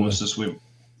good performances.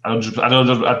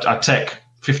 I'd take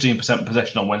 15%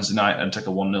 possession on Wednesday night and take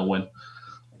a 1-0 win.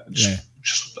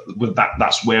 Just with that,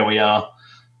 that's where we are.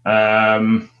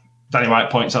 Danny White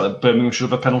points out that Birmingham should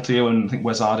have a penalty here, and I think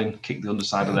Wes Harding kicked the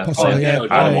underside of their post.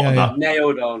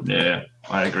 Nailed on. Yeah,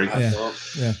 I agree.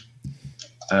 Yeah.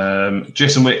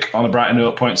 Jason Wick, on a brighter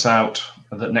note, points out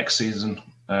that next season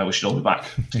we should all be back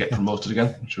to get promoted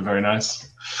again, which would be very nice.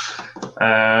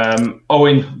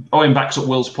 Owen backs up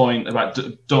Will's point about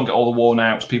don't get all the worn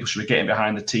outs. People should be getting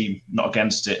behind the team, not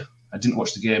against it. I didn't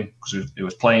watch the game because it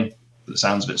was playing, but the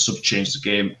sounds of it, subs changed the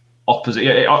game. Opposite to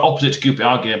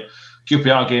QPR game.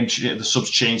 QPR game, the subs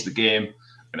changed the game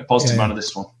in a positive manner.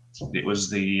 This one, it was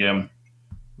the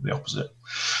opposite.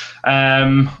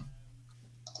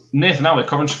 Nathan Alley,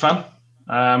 Coventry fan.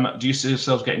 Do you see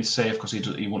yourselves getting saved because he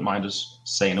wouldn't mind us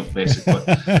staying up, basically?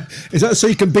 Is that so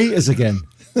you can beat us again?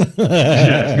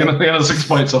 Yeah, you're going to get 6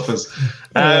 points off us.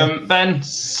 Ben,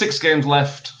 6 games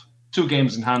left, 2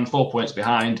 games in hand, 4 points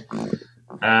behind.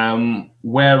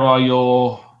 Where are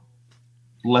your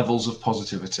levels of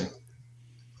positivity?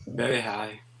 Very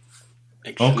high.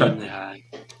 Extremely high.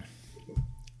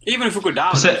 Even if we go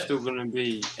down, I'm still going to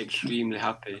be extremely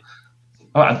happy.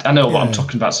 Oh, I know what I'm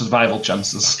talking about, survival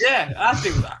chances. Yeah, I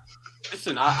think that.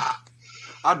 Listen,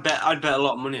 I'd bet a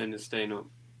lot of money on us staying up.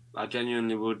 I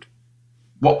genuinely would.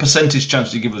 What percentage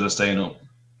chance do you give us of staying up?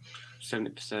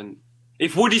 70%.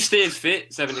 If Woody stays fit,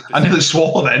 70%. I nearly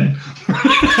swore then.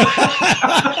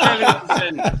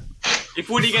 70%. If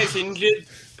Woody gets injured,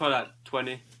 probably like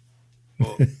 20.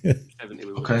 But 70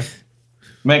 we would. Okay.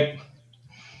 Meg.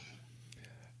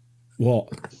 What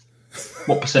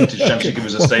percentage chance do you give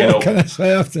us of staying up? What can I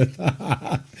say after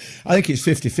that? I think it's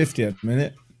 50-50 at the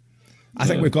minute. I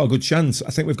think we've got a good chance.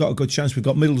 We've got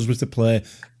Middlesbrough to play.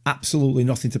 Absolutely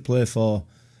nothing to play for.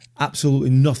 Absolutely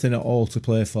nothing at all to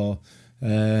play for.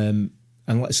 And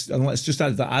let's just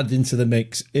add into the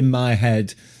mix. In my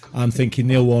head, I'm thinking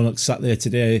Neil Warnock sat next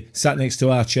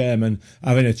to our chairman,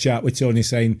 having a chat with Tony,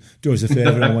 saying, "Do us a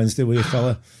favour on Wednesday, will you,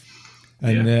 fella?"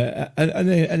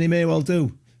 And he may well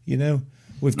do.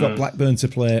 We've got Blackburn to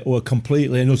play, who are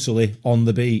completely and utterly on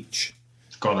the beach.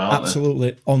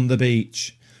 Absolutely on the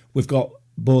beach. We've got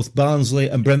both Barnsley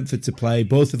and Brentford to play.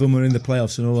 Both of them are in the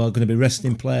playoffs and are going to be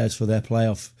resting players for their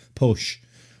playoff push.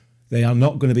 They are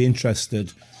not going to be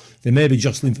interested. They may be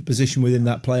jostling for position within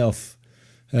that playoff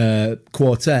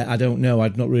quartet, I don't know.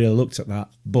 I'd not really looked at that,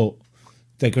 but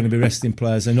they're going to be resting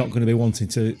players. They're not going to be wanting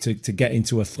to get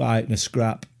into a fight and a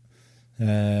scrap.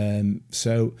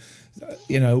 So,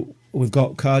 we've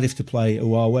got Cardiff to play.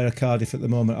 Where are Cardiff at the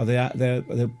moment? Are they?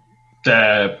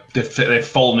 They've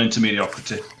fallen into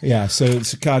mediocrity. Yeah, so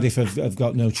Cardiff have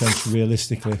got no chance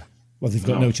realistically. Well, they've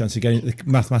got no chance again.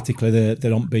 Mathematically,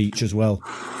 they're on beach as well.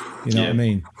 You know what I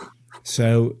mean?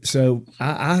 So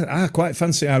I quite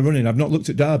fancy our running. I've not looked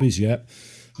at derbies yet,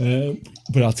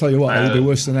 but I'll tell you what, it'll be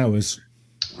worse than ours.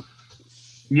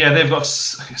 Yeah, they've got.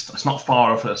 It's not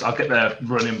far off us. I'll get their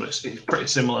running, but it's pretty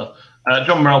similar.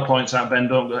 John Morrell points out, Ben,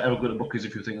 don't ever go to bookies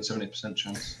if you think a 70%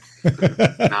 chance.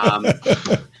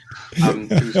 I'm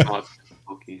too smart for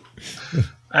bookies.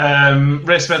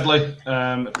 Ray Smedley,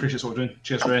 appreciates what we're doing.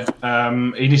 Cheers, Ray.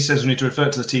 He says we need to refer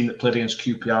to the team that played against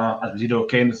QPR as we did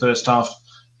okay in the first half.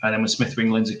 And then when Smith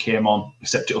Wing Lindsay came on, we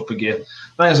stepped it up a gear. I think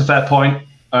that's a fair point.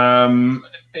 I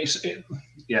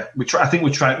think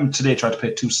we tried to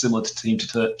play too similar to team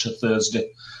to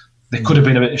Thursday. They could have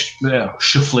been a bit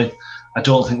shuffling. I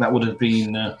don't think that would have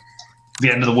been the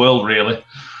end of the world, really.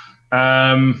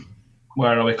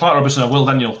 Where are we? Clark Robertson or Will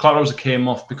Daniel. Clark Robertson came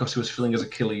off because he was feeling his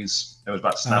Achilles. It was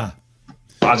about to snap.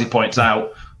 But as he points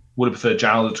out, would have preferred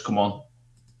Giles to come on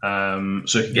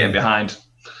so he could get him behind.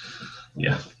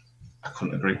 Yeah. I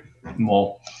couldn't agree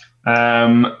more.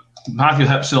 Matthew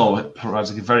Hepsell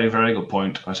provides a very, very good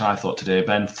point, as I thought today.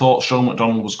 Ben thought Sean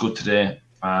McDonald was good today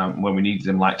when we needed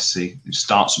him, like to see him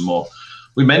start some more.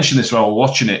 We mentioned this while we were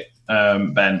watching it,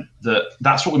 Ben,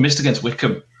 that's what we missed against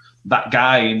Wickham. That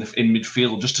guy in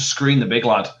midfield just to screen the big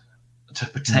lad, to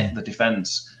protect the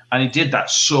defence. And he did that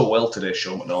so well today,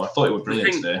 Sean McDonald. I thought he was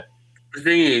brilliant today. The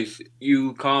thing is,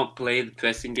 you can't play the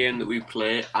pressing game that we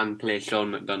play and play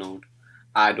Sean McDonald.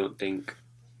 I don't think,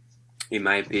 in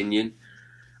my opinion,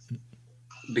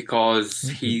 because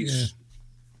he's,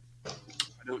 I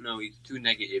don't know, he's too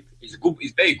negative. He's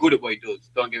very good at what he does.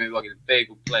 Don't get me wrong, he's a very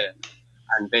good player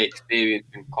and very experienced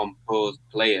and composed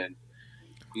player.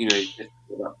 He's just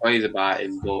praise about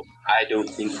him, but I don't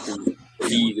think he's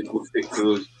a good fit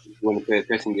for us if we want to play a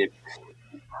pressing game.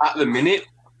 At the minute,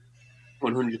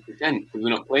 100%, because we're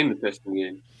not playing the pressing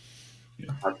game.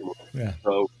 Yeah.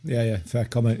 So, fair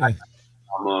comment. Yeah.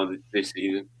 This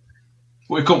season.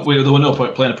 There were no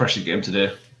point playing a pressing game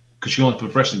today because you only play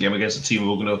a pressing game against a team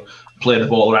who were going to play the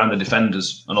ball around the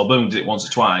defenders. And although we did it once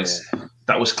or twice,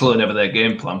 that was clearly never their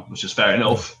game plan, which is fair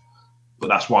enough. But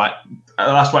that's why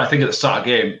I think at the start of the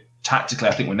game, tactically,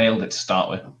 I think we nailed it to start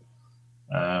with.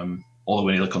 Although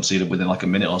we nearly conceded within like a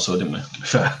minute or so, didn't we? To be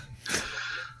fair.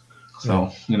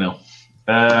 So,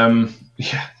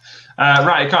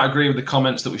 right, I can't agree with the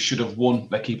comments that we should have won.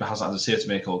 Their keeper hasn't had a save to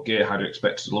make all gear. How do you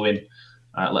expect us to win,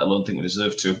 let alone think we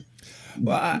deserve to?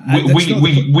 Well,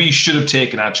 we should have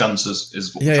taken our chances,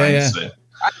 is what we're trying to say.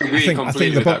 I agree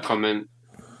completely with that comment.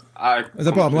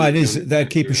 The bottom line is their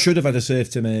keeper should have had a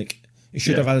save to make. He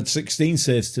should have had 16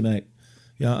 saves to make.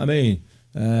 You know what I mean?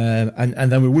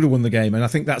 And then we would have won the game. And I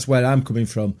think that's where I'm coming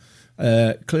from.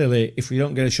 Clearly, if we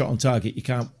don't get a shot on target,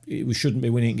 we shouldn't be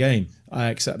winning the game. I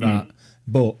accept that,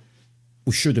 but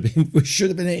we should have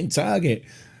been hitting target.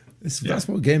 That's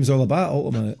what the game's all about,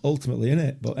 ultimately, isn't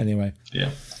it? But anyway,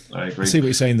 I agree. I see what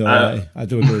you're saying, though. I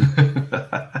do agree.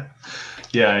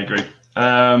 I agree.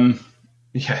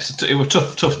 Yes, it was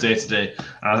a tough day today.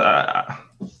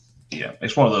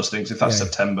 It's one of those things. If that's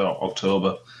September or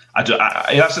October,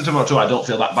 September or October, I don't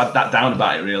feel that down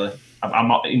about it really. I'm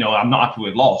not, I'm not happy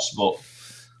with loss, but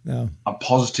no. I'm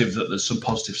positive that there's some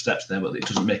positive steps there, but it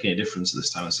doesn't make any difference at this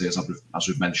time of season, as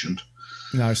we've mentioned.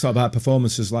 No, it's not about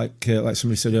performances like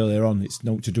somebody said earlier on. It's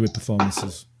not to do with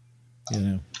performances,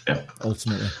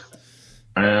 ultimately.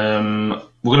 We're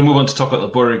going to move on to talk about the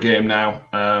Borough game now.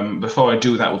 Before I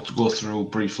do that, we'll go through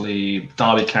briefly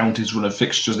Derby County's run of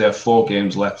fixtures. They have 4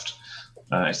 games left.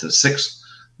 It's the 6th.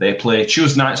 They play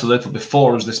Tuesday night, so they're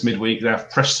before us this midweek. They have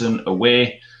Preston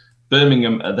away.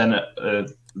 Birmingham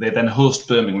they then host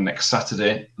Birmingham next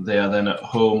Saturday. They are then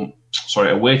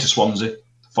away to Swansea the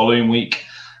following week.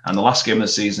 And the last game of the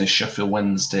season is Sheffield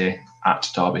Wednesday at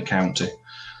Derby County.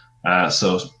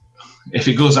 So if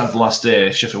it goes down to the last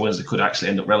day, Sheffield Wednesday could actually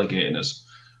end up relegating us,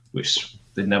 which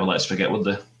they'd never let us forget, would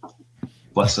they?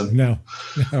 Bless them. No.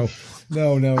 Oh,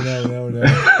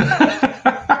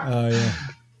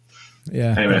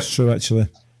 yeah. Anyway. That's true, actually.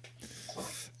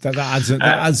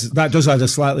 That does add a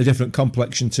slightly different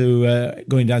complexion to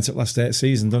going down to the last day of the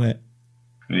season, doesn't it?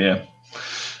 Yeah.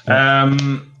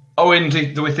 Owen,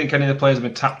 do we think any of the players have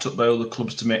been tapped up by other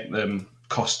clubs to make them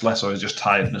cost less, or is it just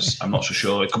tiredness? I'm not so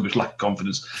sure. It could be lack of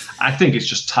confidence. I think it's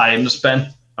just tiredness,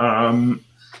 Ben.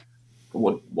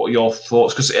 what are your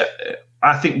thoughts? Because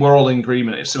I think we're all in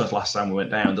agreement. It's similar to last time we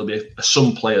went down. There'll be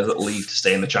some players that leave to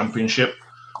stay in the Championship,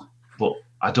 but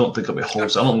I don't think it'll be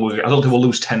wholesale. I don't think we'll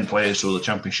lose 10 players to other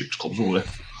Championship clubs, will we?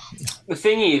 The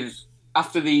thing is,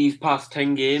 after these past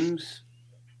 10 games,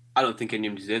 I don't think any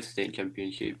of them deserve to stay in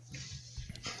Championship.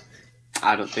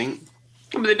 I don't think.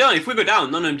 But they don't. If we go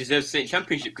down, none of them deserve to stay in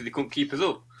Championship because they couldn't keep us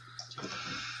up.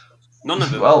 None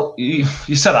of them. Well, you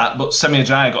said that, but Semi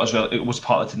Ajayi got us. It was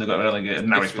part of the team that got relegated.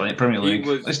 Now he's playing Premier League.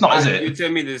 It's not, is it? You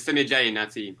tell me there's Semi Ajayi in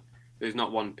that team. There's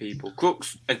not one people.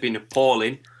 Crooks has been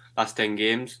appalling last 10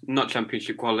 games. Not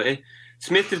Championship quality.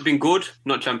 Smith has been good.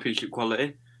 Not Championship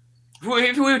quality.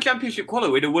 If we were Championship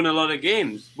quality, we'd have won a lot of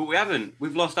games, but we haven't.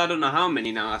 We've lost I don't know how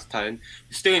many now last time.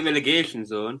 We're still in relegation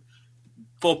zone,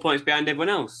 4 points behind everyone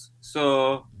else.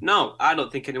 So no, I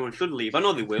don't think anyone should leave. I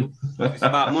know they will. It's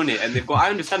about money, and they've got. I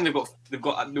understand they want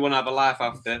to have a life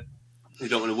after. They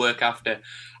don't want to work after.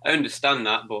 I understand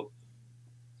that, but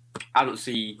I didn't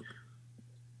see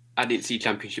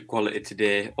Championship quality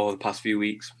today or the past few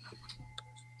weeks.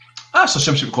 That's the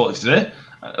Championship quality today.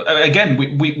 Again,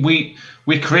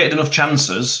 we created enough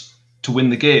chances to win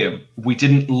the game. We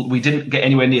didn't get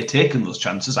anywhere near taking those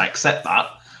chances. I accept that,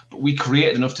 but we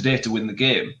created enough today to win the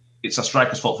game. It's our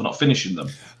striker's fault for not finishing them.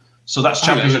 So that's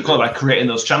Championship quality by creating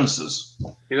those chances.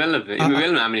 Irrelevant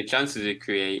how many chances we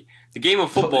create. The game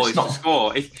of football is to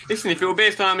score. If it were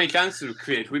based on how many chances we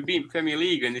create, we'd beat Premier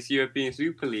League and this European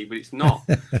Super League, but it's not.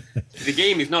 The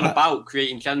game is not about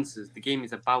creating chances. The game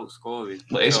is about scoring.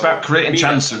 It's about creating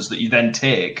chances that you then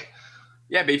take.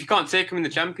 Yeah, but if you can't take them in the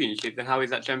Championship, then how is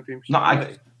that Championship?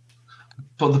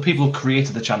 But the people who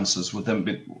created the chances would then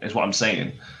be, is what I'm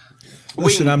saying.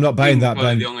 Listen, I'm not buying that,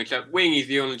 Ben. Wing is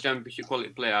the only Championship quality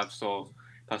player I've saw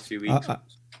past few weeks.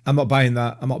 I'm not buying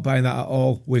that. I'm not buying that at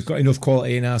all. We've got enough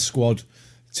quality in our squad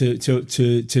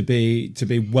to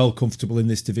be well comfortable in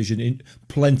this division.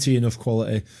 Plenty enough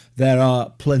quality. There are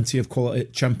plenty of quality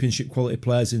Championship quality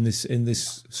players in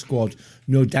this squad.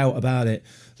 No doubt about it.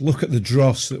 Look at the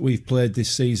dross that we've played this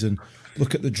season.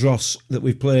 Look at the dross that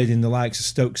we've played in the likes of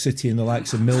Stoke City, in the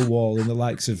likes of Millwall, in the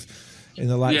likes of QPR,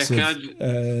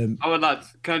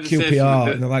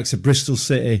 in the likes of Bristol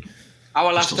City.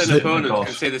 Our last 10 opponents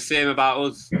can say the same about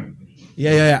us.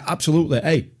 Yeah, absolutely.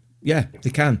 Hey, yeah, they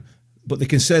can. But they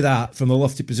can say that from the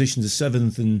lofty positions of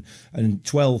 7th and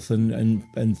 12th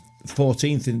and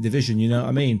 14th in the division, you know what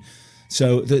I mean?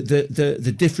 So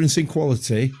the difference in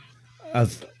quality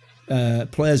of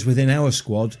players within our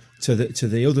squad to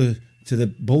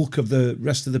the bulk of the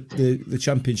rest of the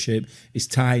Championship is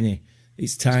tiny.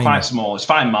 It's tiny. It's quite small. It's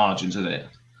fine margins, isn't it?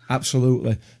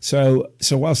 Absolutely. So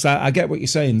whilst I get what you're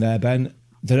saying there, Ben,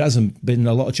 there hasn't been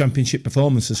a lot of Championship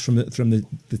performances from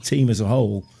the team as a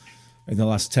whole in the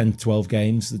last 10, 12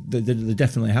 games. There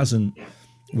definitely hasn't,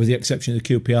 with the exception of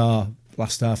the QPR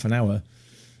last half an hour.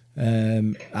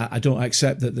 I don't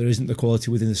accept that there isn't the quality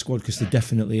within the squad, because there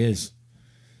definitely is.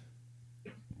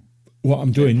 What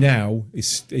I'm doing now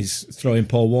is throwing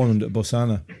Paul Warne under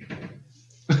Bosana.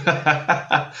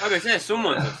 I say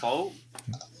someone's at fault.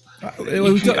 I think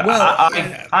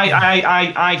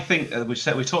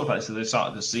we talked about this at the start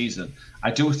of the season.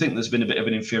 I do think there's been a bit of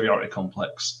an inferiority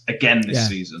complex again this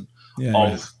season.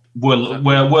 We're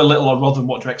little or rather than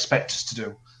what do you expect us to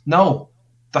do? No,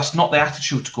 that's not the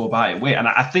attitude to go about it with. And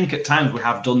I think at times we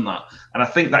have done that, and I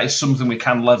think that is something we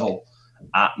can level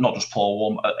at not just Paul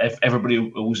Warne,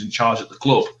 everybody who's in charge at the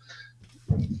club.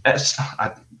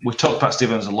 We talked about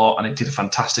Stevens a lot, and he did a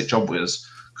fantastic job with us.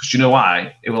 Because you know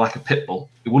why? He was like a pit bull.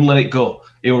 He wouldn't let it go.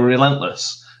 He was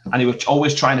relentless. And he was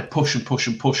always trying to push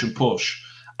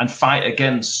and fight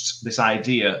against this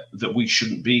idea that we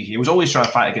shouldn't be here. He was always trying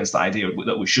to fight against the idea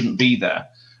that we shouldn't be there.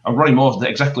 And Ronnie Moore's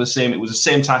exactly the same. It was the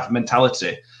same type of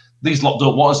mentality. These lot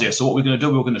don't want us here, so what we're going to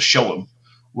do, we're going to show them.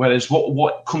 Whereas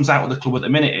what comes out of the club at the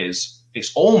minute is,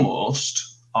 it's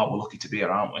almost, we're lucky to be here,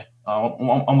 aren't we?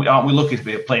 Aren't we lucky to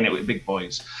be playing it with big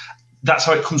boys? That's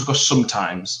how it comes across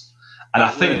sometimes. And I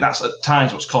think that's at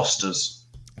times what's cost us.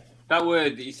 That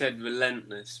word that you said,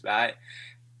 relentless, right?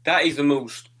 That is the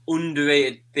most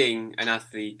underrated thing an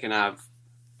athlete can have.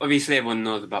 Obviously, everyone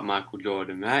knows about Michael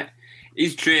Jordan, right?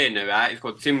 His trainer, right? He's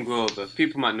called Tim Grover.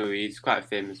 People might know he's quite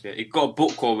famous here. He's got a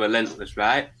book called Relentless,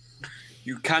 right?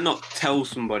 You cannot tell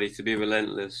somebody to be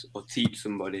relentless or teach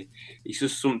somebody. It's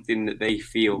just something that they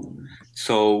feel.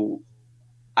 So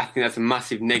I think that's a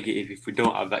massive negative if we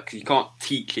don't have that, because you can't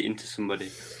teach it into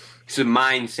somebody. It's a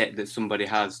mindset that somebody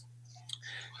has.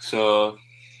 So,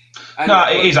 no,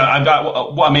 it is.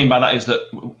 What I mean by that is that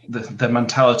the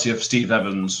mentality of Steve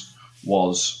Evans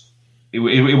was it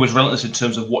was relentless in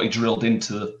terms of what he drilled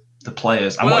into the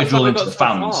players and what he drilled into the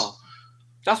fans.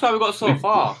 That's why we got so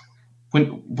far. But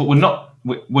we're not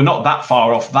that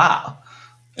far off that.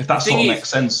 If that sort of makes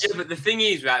sense. Yeah, but the thing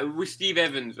is, right, with Steve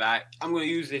Evans, right, I'm going to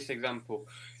use this example.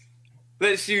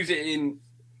 Let's use it in.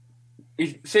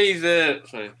 Say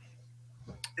sorry.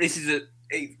 This is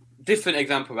a different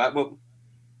example, right? But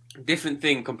different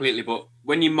thing completely. But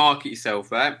when you market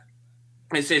yourself, right?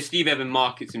 Let's say Steve Evans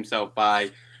markets himself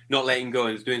by not letting go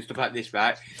and doing stuff like this,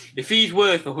 right? If he's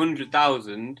worth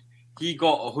 100,000, he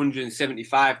got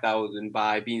 175,000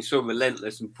 by being so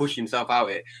relentless and pushing himself out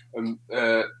it and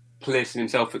placing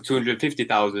himself at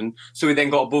 250,000. So he then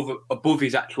got above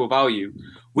his actual value.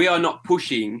 We are not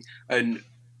pushing and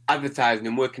advertising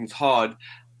and working hard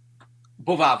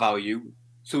above our value,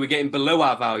 so we're getting below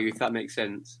our value, if that makes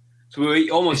sense. So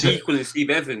we're almost equal in Steve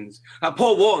Evans. Like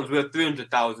Paul Wharton's worth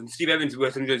 300,000, Steve Evans is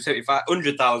worth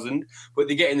 100,000, but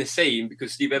they're getting the same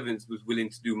because Steve Evans was willing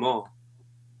to do more.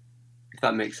 If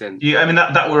that makes sense. Yeah, I mean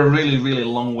that were a really, really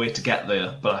long way to get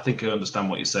there, but I think I understand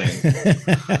what you're saying.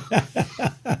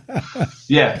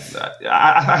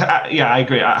 I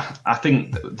agree. I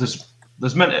think there's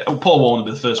many. Paul Warren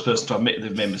will be the first person to admit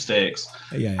they've made mistakes.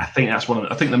 Yeah. I think that's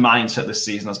I think the mindset this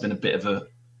season has been a bit of a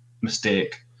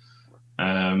mistake.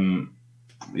 Anyway,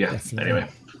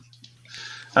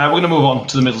 we're going to move on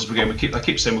to the Middlesbrough game. I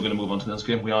keep saying we're going to move on to the Middlesbrough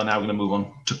game. We are now going to move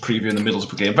on to previewing the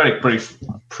Middlesbrough game. Very brief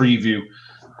preview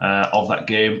of that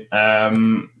game.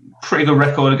 Pretty good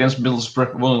record against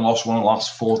Middlesbrough. We only lost one of the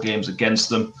last 4 games against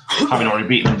them, having already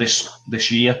beaten them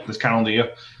this year, this calendar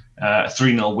year. A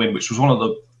 3-0 win, which was one of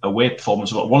the away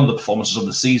performances, one of the performances of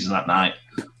the season that night.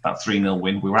 That 3-0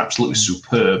 win, we were absolutely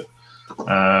superb.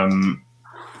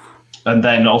 And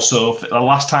then also, the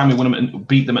last time we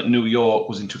beat them at New York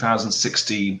was in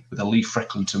 2016 with a Lee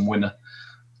Freckleton winner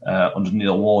under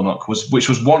Neil Warnock, which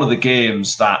was one of the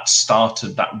games that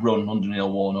started that run under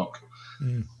Neil Warnock.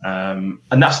 And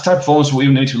that's the type of performance we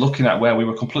need to be looking at, where we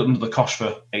were completely under the cosh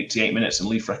for 88 minutes and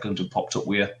Lee Freckleton popped up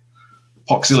with a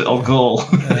poxy little goal.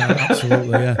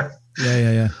 Absolutely,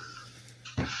 yeah.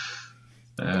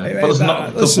 But there's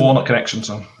not the Warnock connection,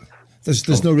 so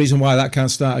there's no reason why that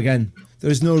can't start again. There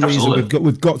is no reason.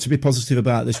 We've got to be positive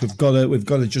about this. We've got to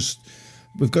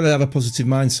have a positive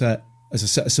mindset as a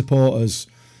set of supporters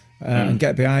and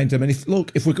get behind them. And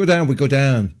if we go down, we go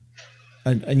down,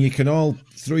 and you can all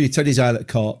throw your teddies out at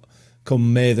cot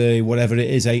come May the whatever it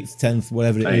is, 8th, 10th,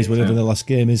 whatever it is, whatever the last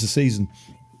game is of the season.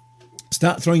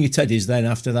 Start throwing your teddies then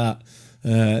after that,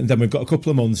 and then we've got a couple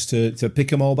of months to pick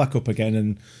them all back up again,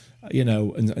 and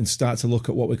and start to look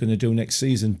at what we're going to do next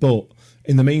season. But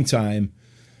in the meantime,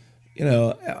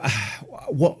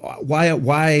 why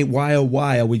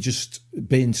are we just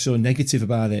being so negative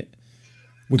about it?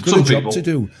 We've got a job to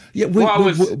do. Yeah,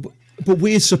 but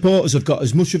we as supporters have got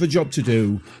as much of a job to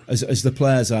do as the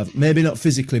players have. Maybe not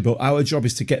physically, but our job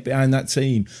is to get behind that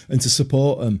team and to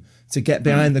support them, to get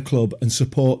behind the club and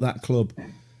support that club.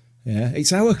 Yeah,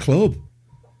 it's our club.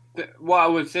 What I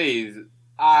would say is,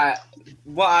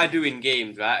 what I do in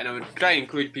games, right, and I would try and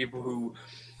encourage people who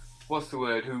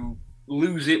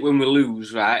lose it when we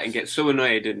lose, right, and get so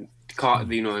annoyed and can't,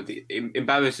 not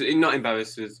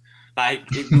embarrasses, like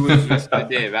it ruins the rest of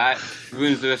the day, right? It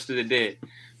ruins the rest of the day.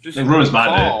 Just it ruins my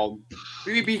day.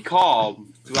 Really be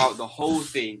calm throughout the whole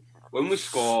thing. When we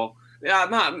score,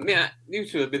 you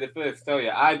two will be the first to tell you,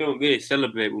 I don't really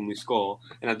celebrate when we score,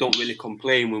 and I don't really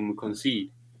complain when we concede.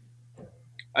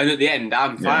 And at the end,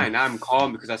 I'm fine. I'm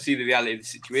calm because I see the reality of the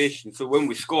situation. So when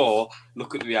we score,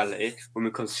 look at the reality. When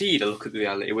we concede, I look at the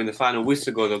reality. When the final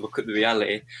whistle goes, I look at the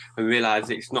reality and realise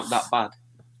it's not that bad.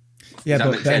 Yeah,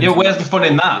 where's the fun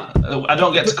in that? I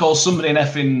don't get to call somebody an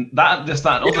effing that, this,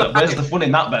 that, and other. Where's the fun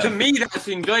in that, Ben? To me, that's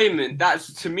enjoyment.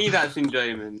 That's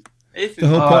enjoyment.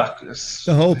 The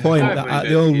whole point.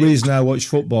 The only reason I watch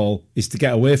football is to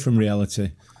get away from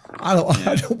reality. I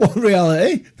don't want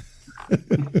reality.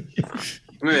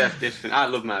 Maybe that's different. I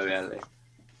love my reality.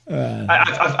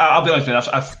 I'll be honest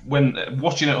with you. When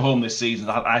watching at home this season,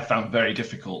 I found very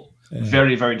difficult.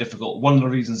 Very, very difficult. One of the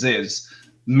reasons is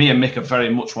me and Mick are very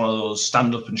much one of those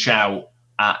stand up and shout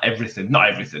at everything. Not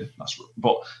everything,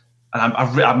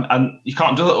 and you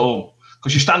can't do it all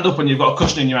because you stand up and you've got a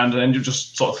cushion in your hand and then you're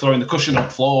just sort of throwing the cushion on the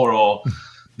floor or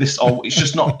this. Or it's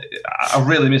just not. I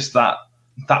really miss that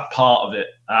part of it.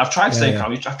 I've tried staying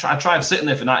calm. I've tried sitting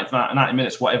there for 90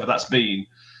 minutes, whatever that's been,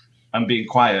 and being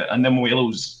quiet. And then when we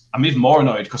lose, I'm even more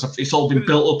annoyed because it's all been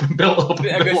built up and built up.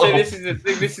 This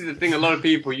is the thing. A lot of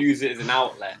people use it as an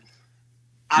outlet.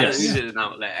 I don't use it as an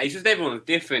outlet. It's just everyone's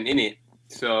different, innit?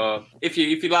 So if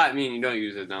you like me and you don't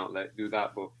use it as an outlet, do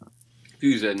that. But if you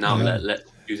use it as an outlet,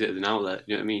 use it as an outlet.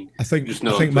 You know what I mean? I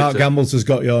think Mark Gambles has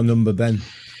got your number, Ben.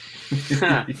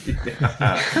 Yeah.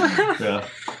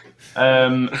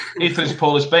 Ethan's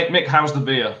Polish bake. Mick, how's the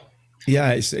beer?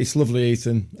 Yeah, it's lovely,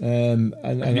 Ethan. And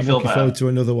I'm looking better? forward to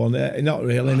another one. Not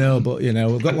really, no, but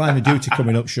we've got Line of Duty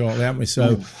coming up shortly, haven't we?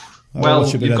 So I'll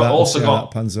watch a bit of that and see how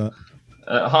that pans out.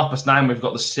 At 9:30, we've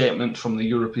got the statement from the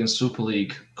European Super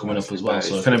League coming up as well.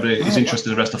 So if anybody is interested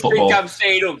in the rest of football, I'm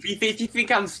staying up. If you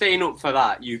think I'm staying up for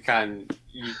that, you can.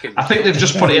 I think they've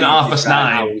just put it in at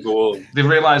 9:30. They've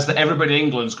realised that everybody in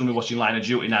England's going to be watching Line of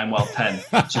Duty 9, 10.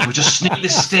 So if we just sneak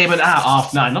this statement out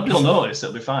at 9:30, nobody will notice.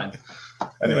 It'll be fine.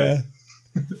 Anyway,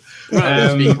 we're not going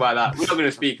to speak about that. We're not going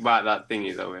to speak about that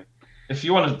thingy, though. If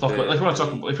you want to talk, if you want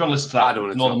to listen to that,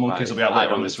 Northern Monkeys will be out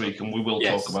later on this week, and we will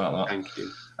talk about that. Thank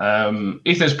you.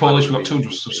 Ethan's Polish. We've got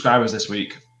 200 subscribers this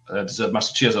week. Deserve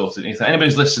massive cheers out to Ethan.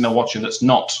 Anybody's listening or watching that's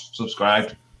not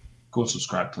subscribed, go and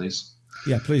subscribe, please.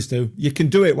 Yeah, please do. You can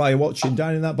do it while you're watching.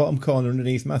 Down in that bottom corner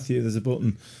underneath Matthew, there's a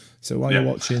button. So while you're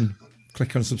watching,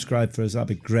 click on subscribe for us. That'd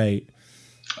be great.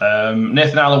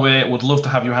 Nathan Alloway would love to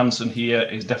have Johansson here.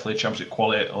 He's definitely a championship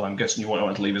quality. Although I'm guessing you won't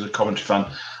want to leave as a Coventry fan.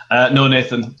 No,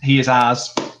 Nathan, he is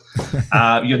ours.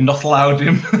 You've not allowed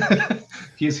him.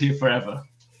 He is here forever.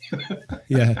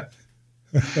 Yeah.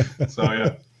 So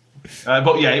yeah.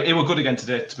 But yeah, it was good again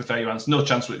today. To be fair, Johansson, no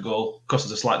chance with a goal because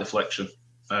of the slight deflection.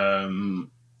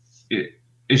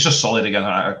 It's just solid again.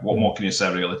 What more can you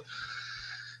say, really?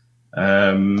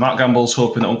 Mark Gamble's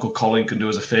hoping that Uncle Colin can do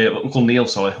us a favour. Uncle Neil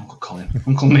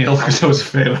can do us a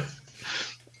favour.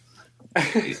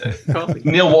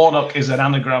 Neil Warnock is an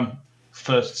anagram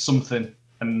for something,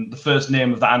 and the first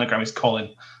name of that anagram is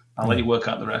Colin. I'll let you work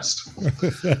out the rest.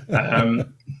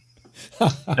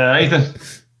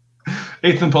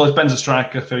 Ethan Polish, Ben's a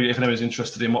striker. If anybody's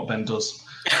interested in what Ben does.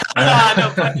 I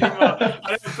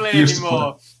don't play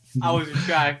anymore. I was a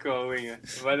striker or winger,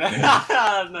 but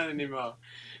not anymore.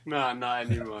 No, not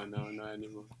anymore.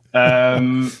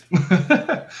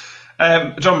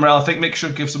 John Morrell, I think Mick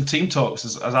should give some team talks,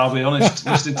 as I'll be honest.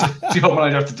 Listening to your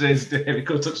manager after today's day, we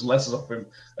could have took some lessons off him.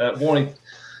 Warning,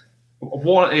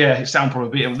 it sound probably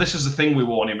beat him. This is the thing we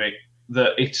warn him, Mick,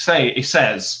 that he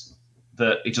says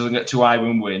that he doesn't get too high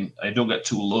when we win, and he don't get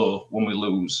too low when we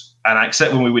lose. And I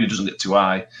accept when we win, he doesn't get too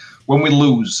high. When we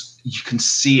lose, you can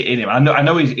see it in him. I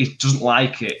know he doesn't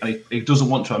like it, and he doesn't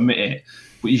want to admit it,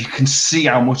 but you can see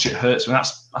how much it hurts him. I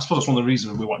suppose that's one of the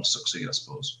reasons we want to succeed, I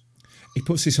suppose. He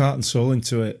puts his heart and soul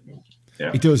into it.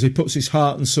 Yeah. He does. He puts his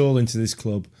heart and soul into this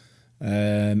club,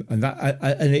 and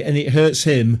it hurts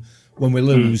him when we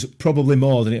lose, probably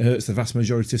more than it hurts the vast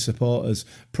majority of supporters,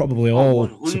 probably all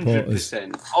 100%. Supporters.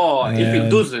 If it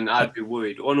doesn't, I'd be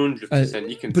worried. 100%.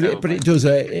 You can tell. But it does.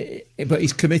 But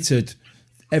he's committed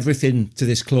everything to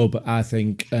this club, I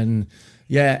think, and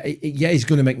he's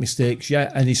going to make mistakes,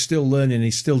 and he's still learning,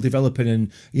 he's still developing,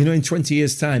 and in 20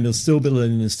 years' time, he'll still be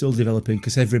learning and still developing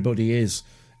because everybody is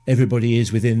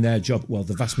within their job. Well,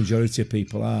 the vast majority of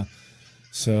people are.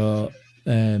 So,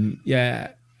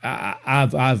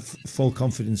 I've full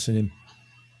confidence in him.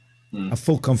 I've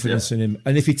full confidence in him.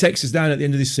 And if he takes us down at the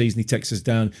end of this season, he takes us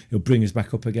down, he'll bring us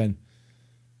back up again.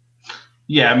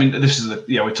 Yeah, I mean, this is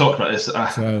we talked about this.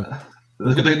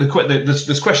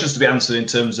 There's questions to be answered in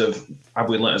terms of have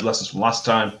we learned lessons from last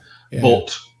time? Yeah.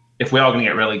 But if we are going to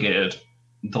get relegated,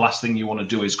 the last thing you want to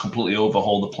do is completely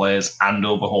overhaul the players and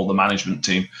overhaul the management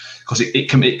team because it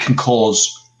can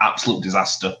cause absolute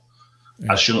disaster,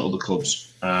 as shown at other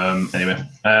clubs. Anyway,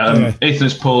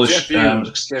 Ethan's Polish.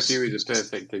 Jeff Hugh is a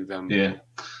perfect example. Yeah.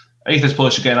 Ethan's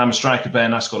Polish again. I'm a striker,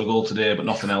 Ben. I scored a goal today, but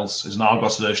nothing else. It's an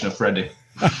Argos version of Freddie.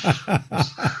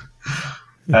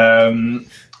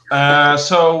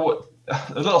 So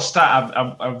a little stat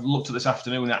I've looked at this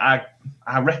afternoon.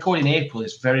 Our record in April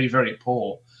is very, very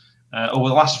poor. Over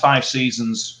the last 5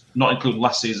 seasons, not including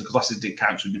last season, because last season didn't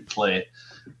count, so we didn't play.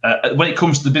 When it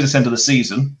comes to the business end of the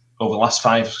season, over the last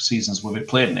 5 seasons where we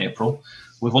played in April,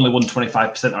 we've only won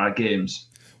 25% of our games.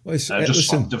 Well,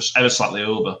 just ever slightly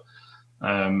over.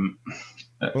 Well,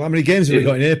 how many games have we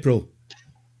got in April?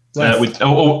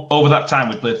 Over that time,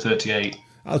 we played 38.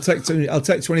 I'll take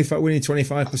 25, winning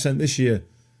 25% this year.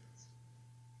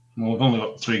 Well, we've only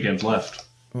got 3 games left.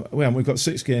 Well, we've got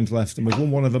 6 games left, and we've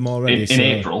won one of them already. In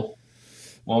April.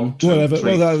 1, 2, 3.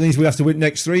 Well, that means we have to win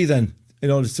next 3 then, in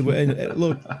order to win.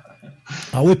 Look,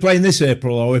 are we playing this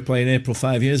April, or are we playing April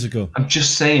 5 years ago? I'm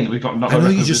just saying we've got not a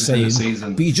record this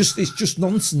season. But it's just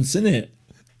nonsense, isn't it?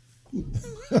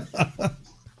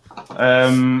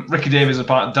 Ricky Davies is a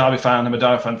part of Derby fan. I'm a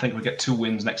Derby fan. I think we get 2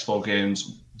 wins next 4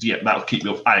 games. Yeah, that'll keep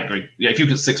me up. I agree. Yeah, if you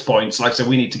get 6 points, like I said,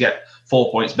 we need to get 4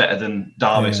 points better than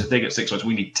Derby. Yeah. So if they get 6 points,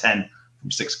 we need 10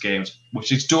 from 6 games,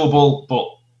 which is doable, but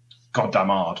goddamn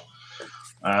hard.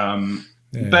 Ben,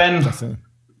 definitely.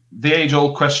 the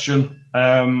age-old question.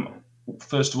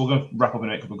 First, we're going to wrap up in a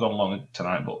minute because we've gone long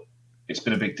tonight, but it's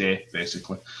been a big day,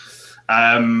 basically.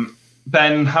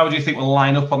 Ben, how do you think we'll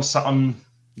line up on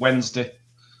Wednesday?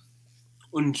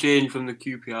 Unchanged from the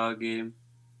QPR game.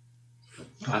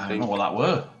 I don't know what that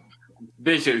were.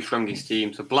 Basically, strongest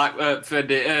team. So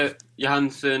Freddie,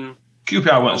 Johansson.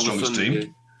 QPR weren't the strongest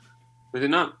team. Was it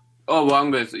not? Oh, well,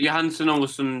 I'm going to Johansson on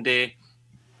Sunday.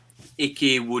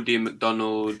 Icky, Woody,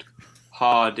 McDonald,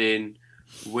 Harding,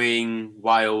 Wing,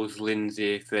 Wiles,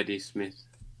 Lindsay, Freddie, Smith.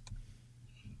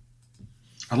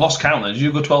 I lost count then. Did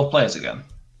you go 12 players again?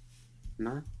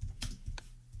 No.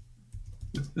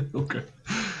 Okay.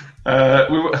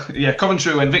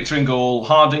 Coventry went Victor in goal,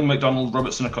 Harding, McDonald,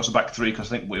 Robertson across the back three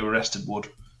because I think we arrested Wood.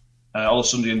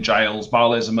 Olosunde and Giles,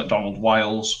 Barlaser and McDonald,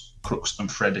 Wiles, Crooks and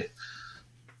Freddie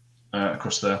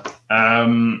across there.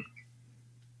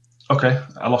 Okay,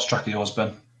 I lost track of yours,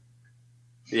 Ben.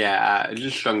 Yeah, the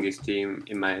strongest team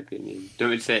in my opinion.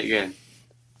 Don't we say it again?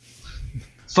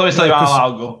 So let me tell you how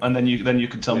I'll go, and then you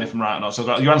can tell me if I'm right or not. So I've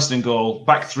got Johansson in goal,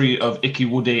 back three of Icky,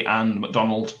 Woody and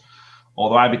McDonald.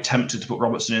 Although I'd be tempted to put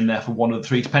Robertson in there for one of the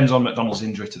three. Depends on McDonald's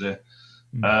injury today.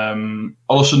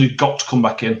 Olosunde got to come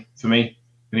back in for me.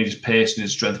 We need his pace and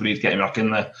his strength. We need to get him back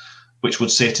in there, which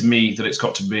would say to me that it's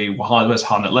got to be where's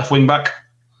Harnett left wing back.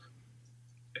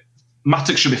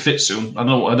 Matic should be fit soon. I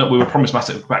know. We were promised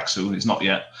Matic back soon. He's not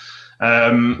yet.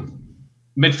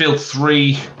 Midfield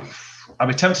three. I'd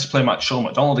be tempted to play Sean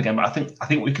McDonald again, but I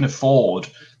think we can afford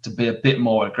to be a bit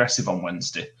more aggressive on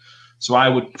Wednesday. So I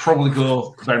would probably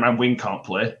go. Bear in mind, Wing can't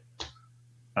play.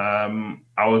 I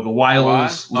would go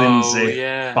Wiles, Lindsay,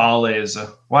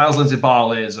 Barlaser. Wiles, Lindsay,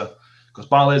 Barlaser. Because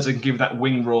Barlaser can give that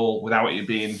wing role without it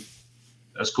being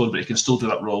as good, but he can still do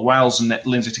that role. Wiles and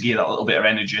Lindsay to give that little bit of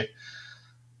energy.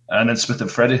 And then Smith and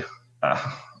Freddie.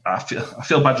 I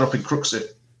feel bad dropping Crooksy,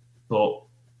 but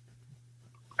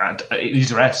it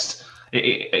needs a rest.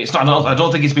 It's not. I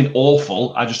don't think it's been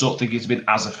awful. I just don't think it's been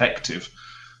as effective.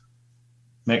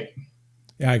 Mick?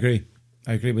 Yeah, I agree.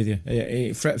 I agree with you.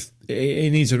 He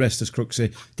needs a rest as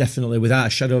Crooksy, definitely, without a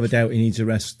shadow of a doubt. He needs a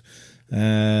rest.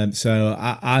 So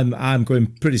I'm going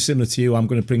pretty similar to you. I'm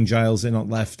going to bring Giles in on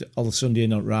left, Olosunde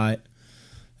in on right.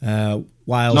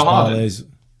 Wiles, Barlaser.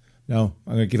 No,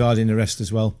 I'm going to give Harding a rest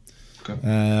as well.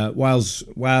 Okay.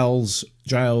 Wiles,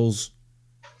 Giles.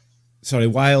 Sorry,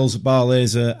 Wiles,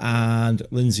 Barlaser, and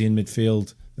Lindsay in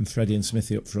midfield, and Freddie and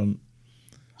Smithy up front.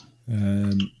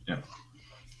 Yeah.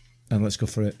 And let's go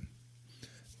for it.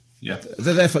 Yeah.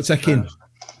 They're there for taking.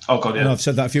 Oh God, yeah. I've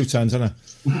said that a few times, haven't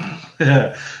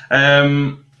I?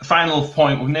 Final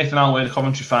point with Nathan Alway, a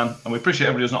Coventry fan, and we appreciate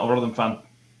everybody who's not a Rotherham fan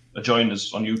joining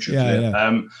us on YouTube today.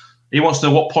 Yeah. He wants to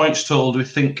know what points total do we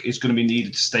think is going to be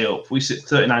needed to stay up. We sit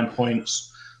 39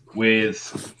 points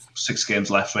with 6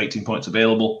 games left, so 18 points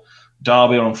available.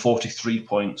 Derby are on 43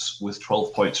 points with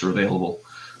 12 points are available.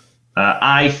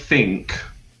 I think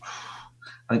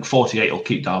 48 will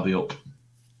keep Derby up.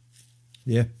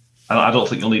 Yeah. I don't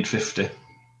think you'll need 50.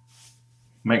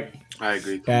 Mate. I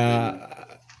agree.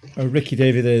 Ricky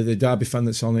Davey, the Derby fan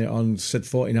that's on said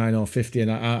 49 or 50,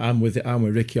 and I'm with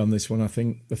Ricky on this one. I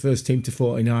think the first team to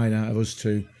 49 out of us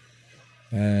two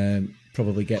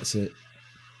probably gets it,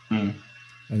 and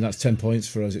that's 10 points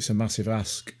for us. It's a massive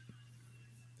ask.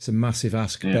 It's a massive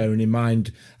ask, bearing in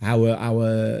mind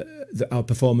our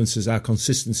performances, our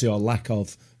consistency or lack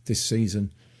of this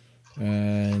season.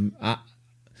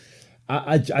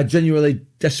 I genuinely,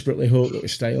 desperately hope that we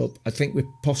stay up. I think we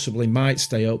possibly might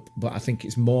stay up, but I think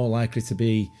it's more likely to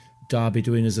be Derby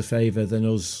doing us a favour than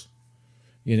us,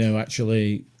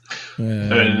 actually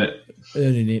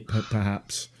earning it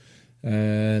perhaps.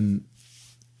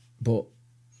 But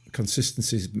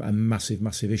consistency is a massive,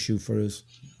 massive issue for us.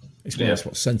 It's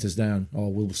what sent us down,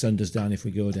 or will send us down if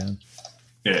we go down.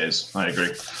 Yeah, it is. I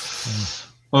agree.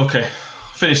 Okay,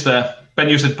 finish there. Ben,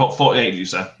 you said 48, you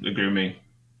said. You agree with me?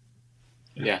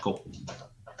 Yeah. Cool.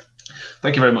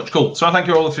 Thank you very much. Cool. So I thank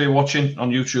you all for watching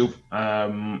on YouTube.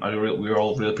 We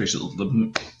all really appreciate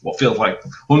what feels like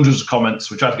hundreds of comments.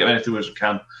 We try to get many through as we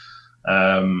can.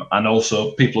 And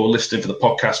also people who are listening for the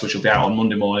podcast, which will be out on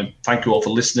Monday morning. Thank you all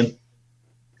for listening.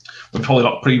 We've probably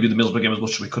not previewed the Middlesbrough game as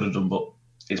much as we could have done, but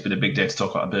it's been a big day to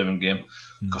talk about a Birmingham game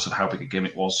because of how big a game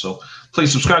it was. So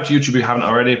please subscribe to YouTube if you haven't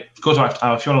already. Go to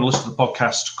if you want to listen to the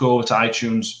podcast, go over to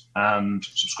iTunes and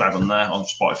subscribe on there, on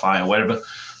Spotify or wherever.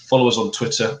 Follow us on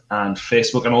Twitter and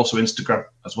Facebook and also Instagram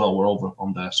as well. We're over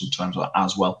on there sometimes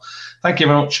as well. Thank you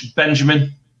very much,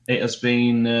 Benjamin. It has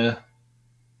been...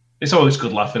 it's always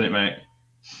good laughing, isn't it,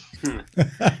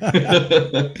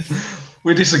 mate?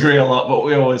 We disagree a lot, but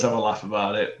we always have a laugh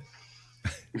about it.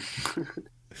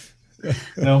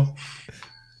 No?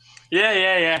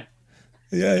 Yeah.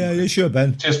 Yeah, you sure,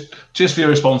 Ben? Just for your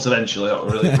response eventually. Not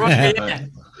really.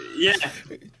 Yeah.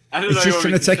 I don't He's know just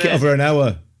trying to take it over an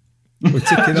hour. We're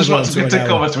ticking Just over want to onto tick an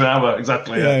hour. over to an hour,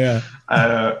 exactly. Yeah.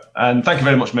 And thank you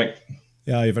very much, Mick.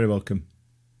 Yeah, you're very welcome.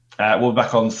 We'll be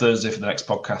back on Thursday for the next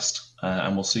podcast,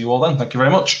 and we'll see you all then. Thank you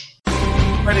very much.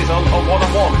 Freddy's on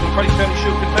one-on-one. The Freddy Furniture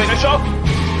Shoe Container Shop.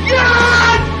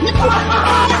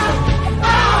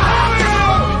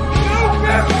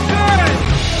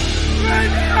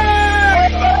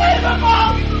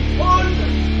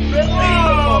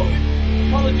 Unbelievable!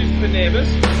 Apologies to the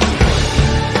neighbours.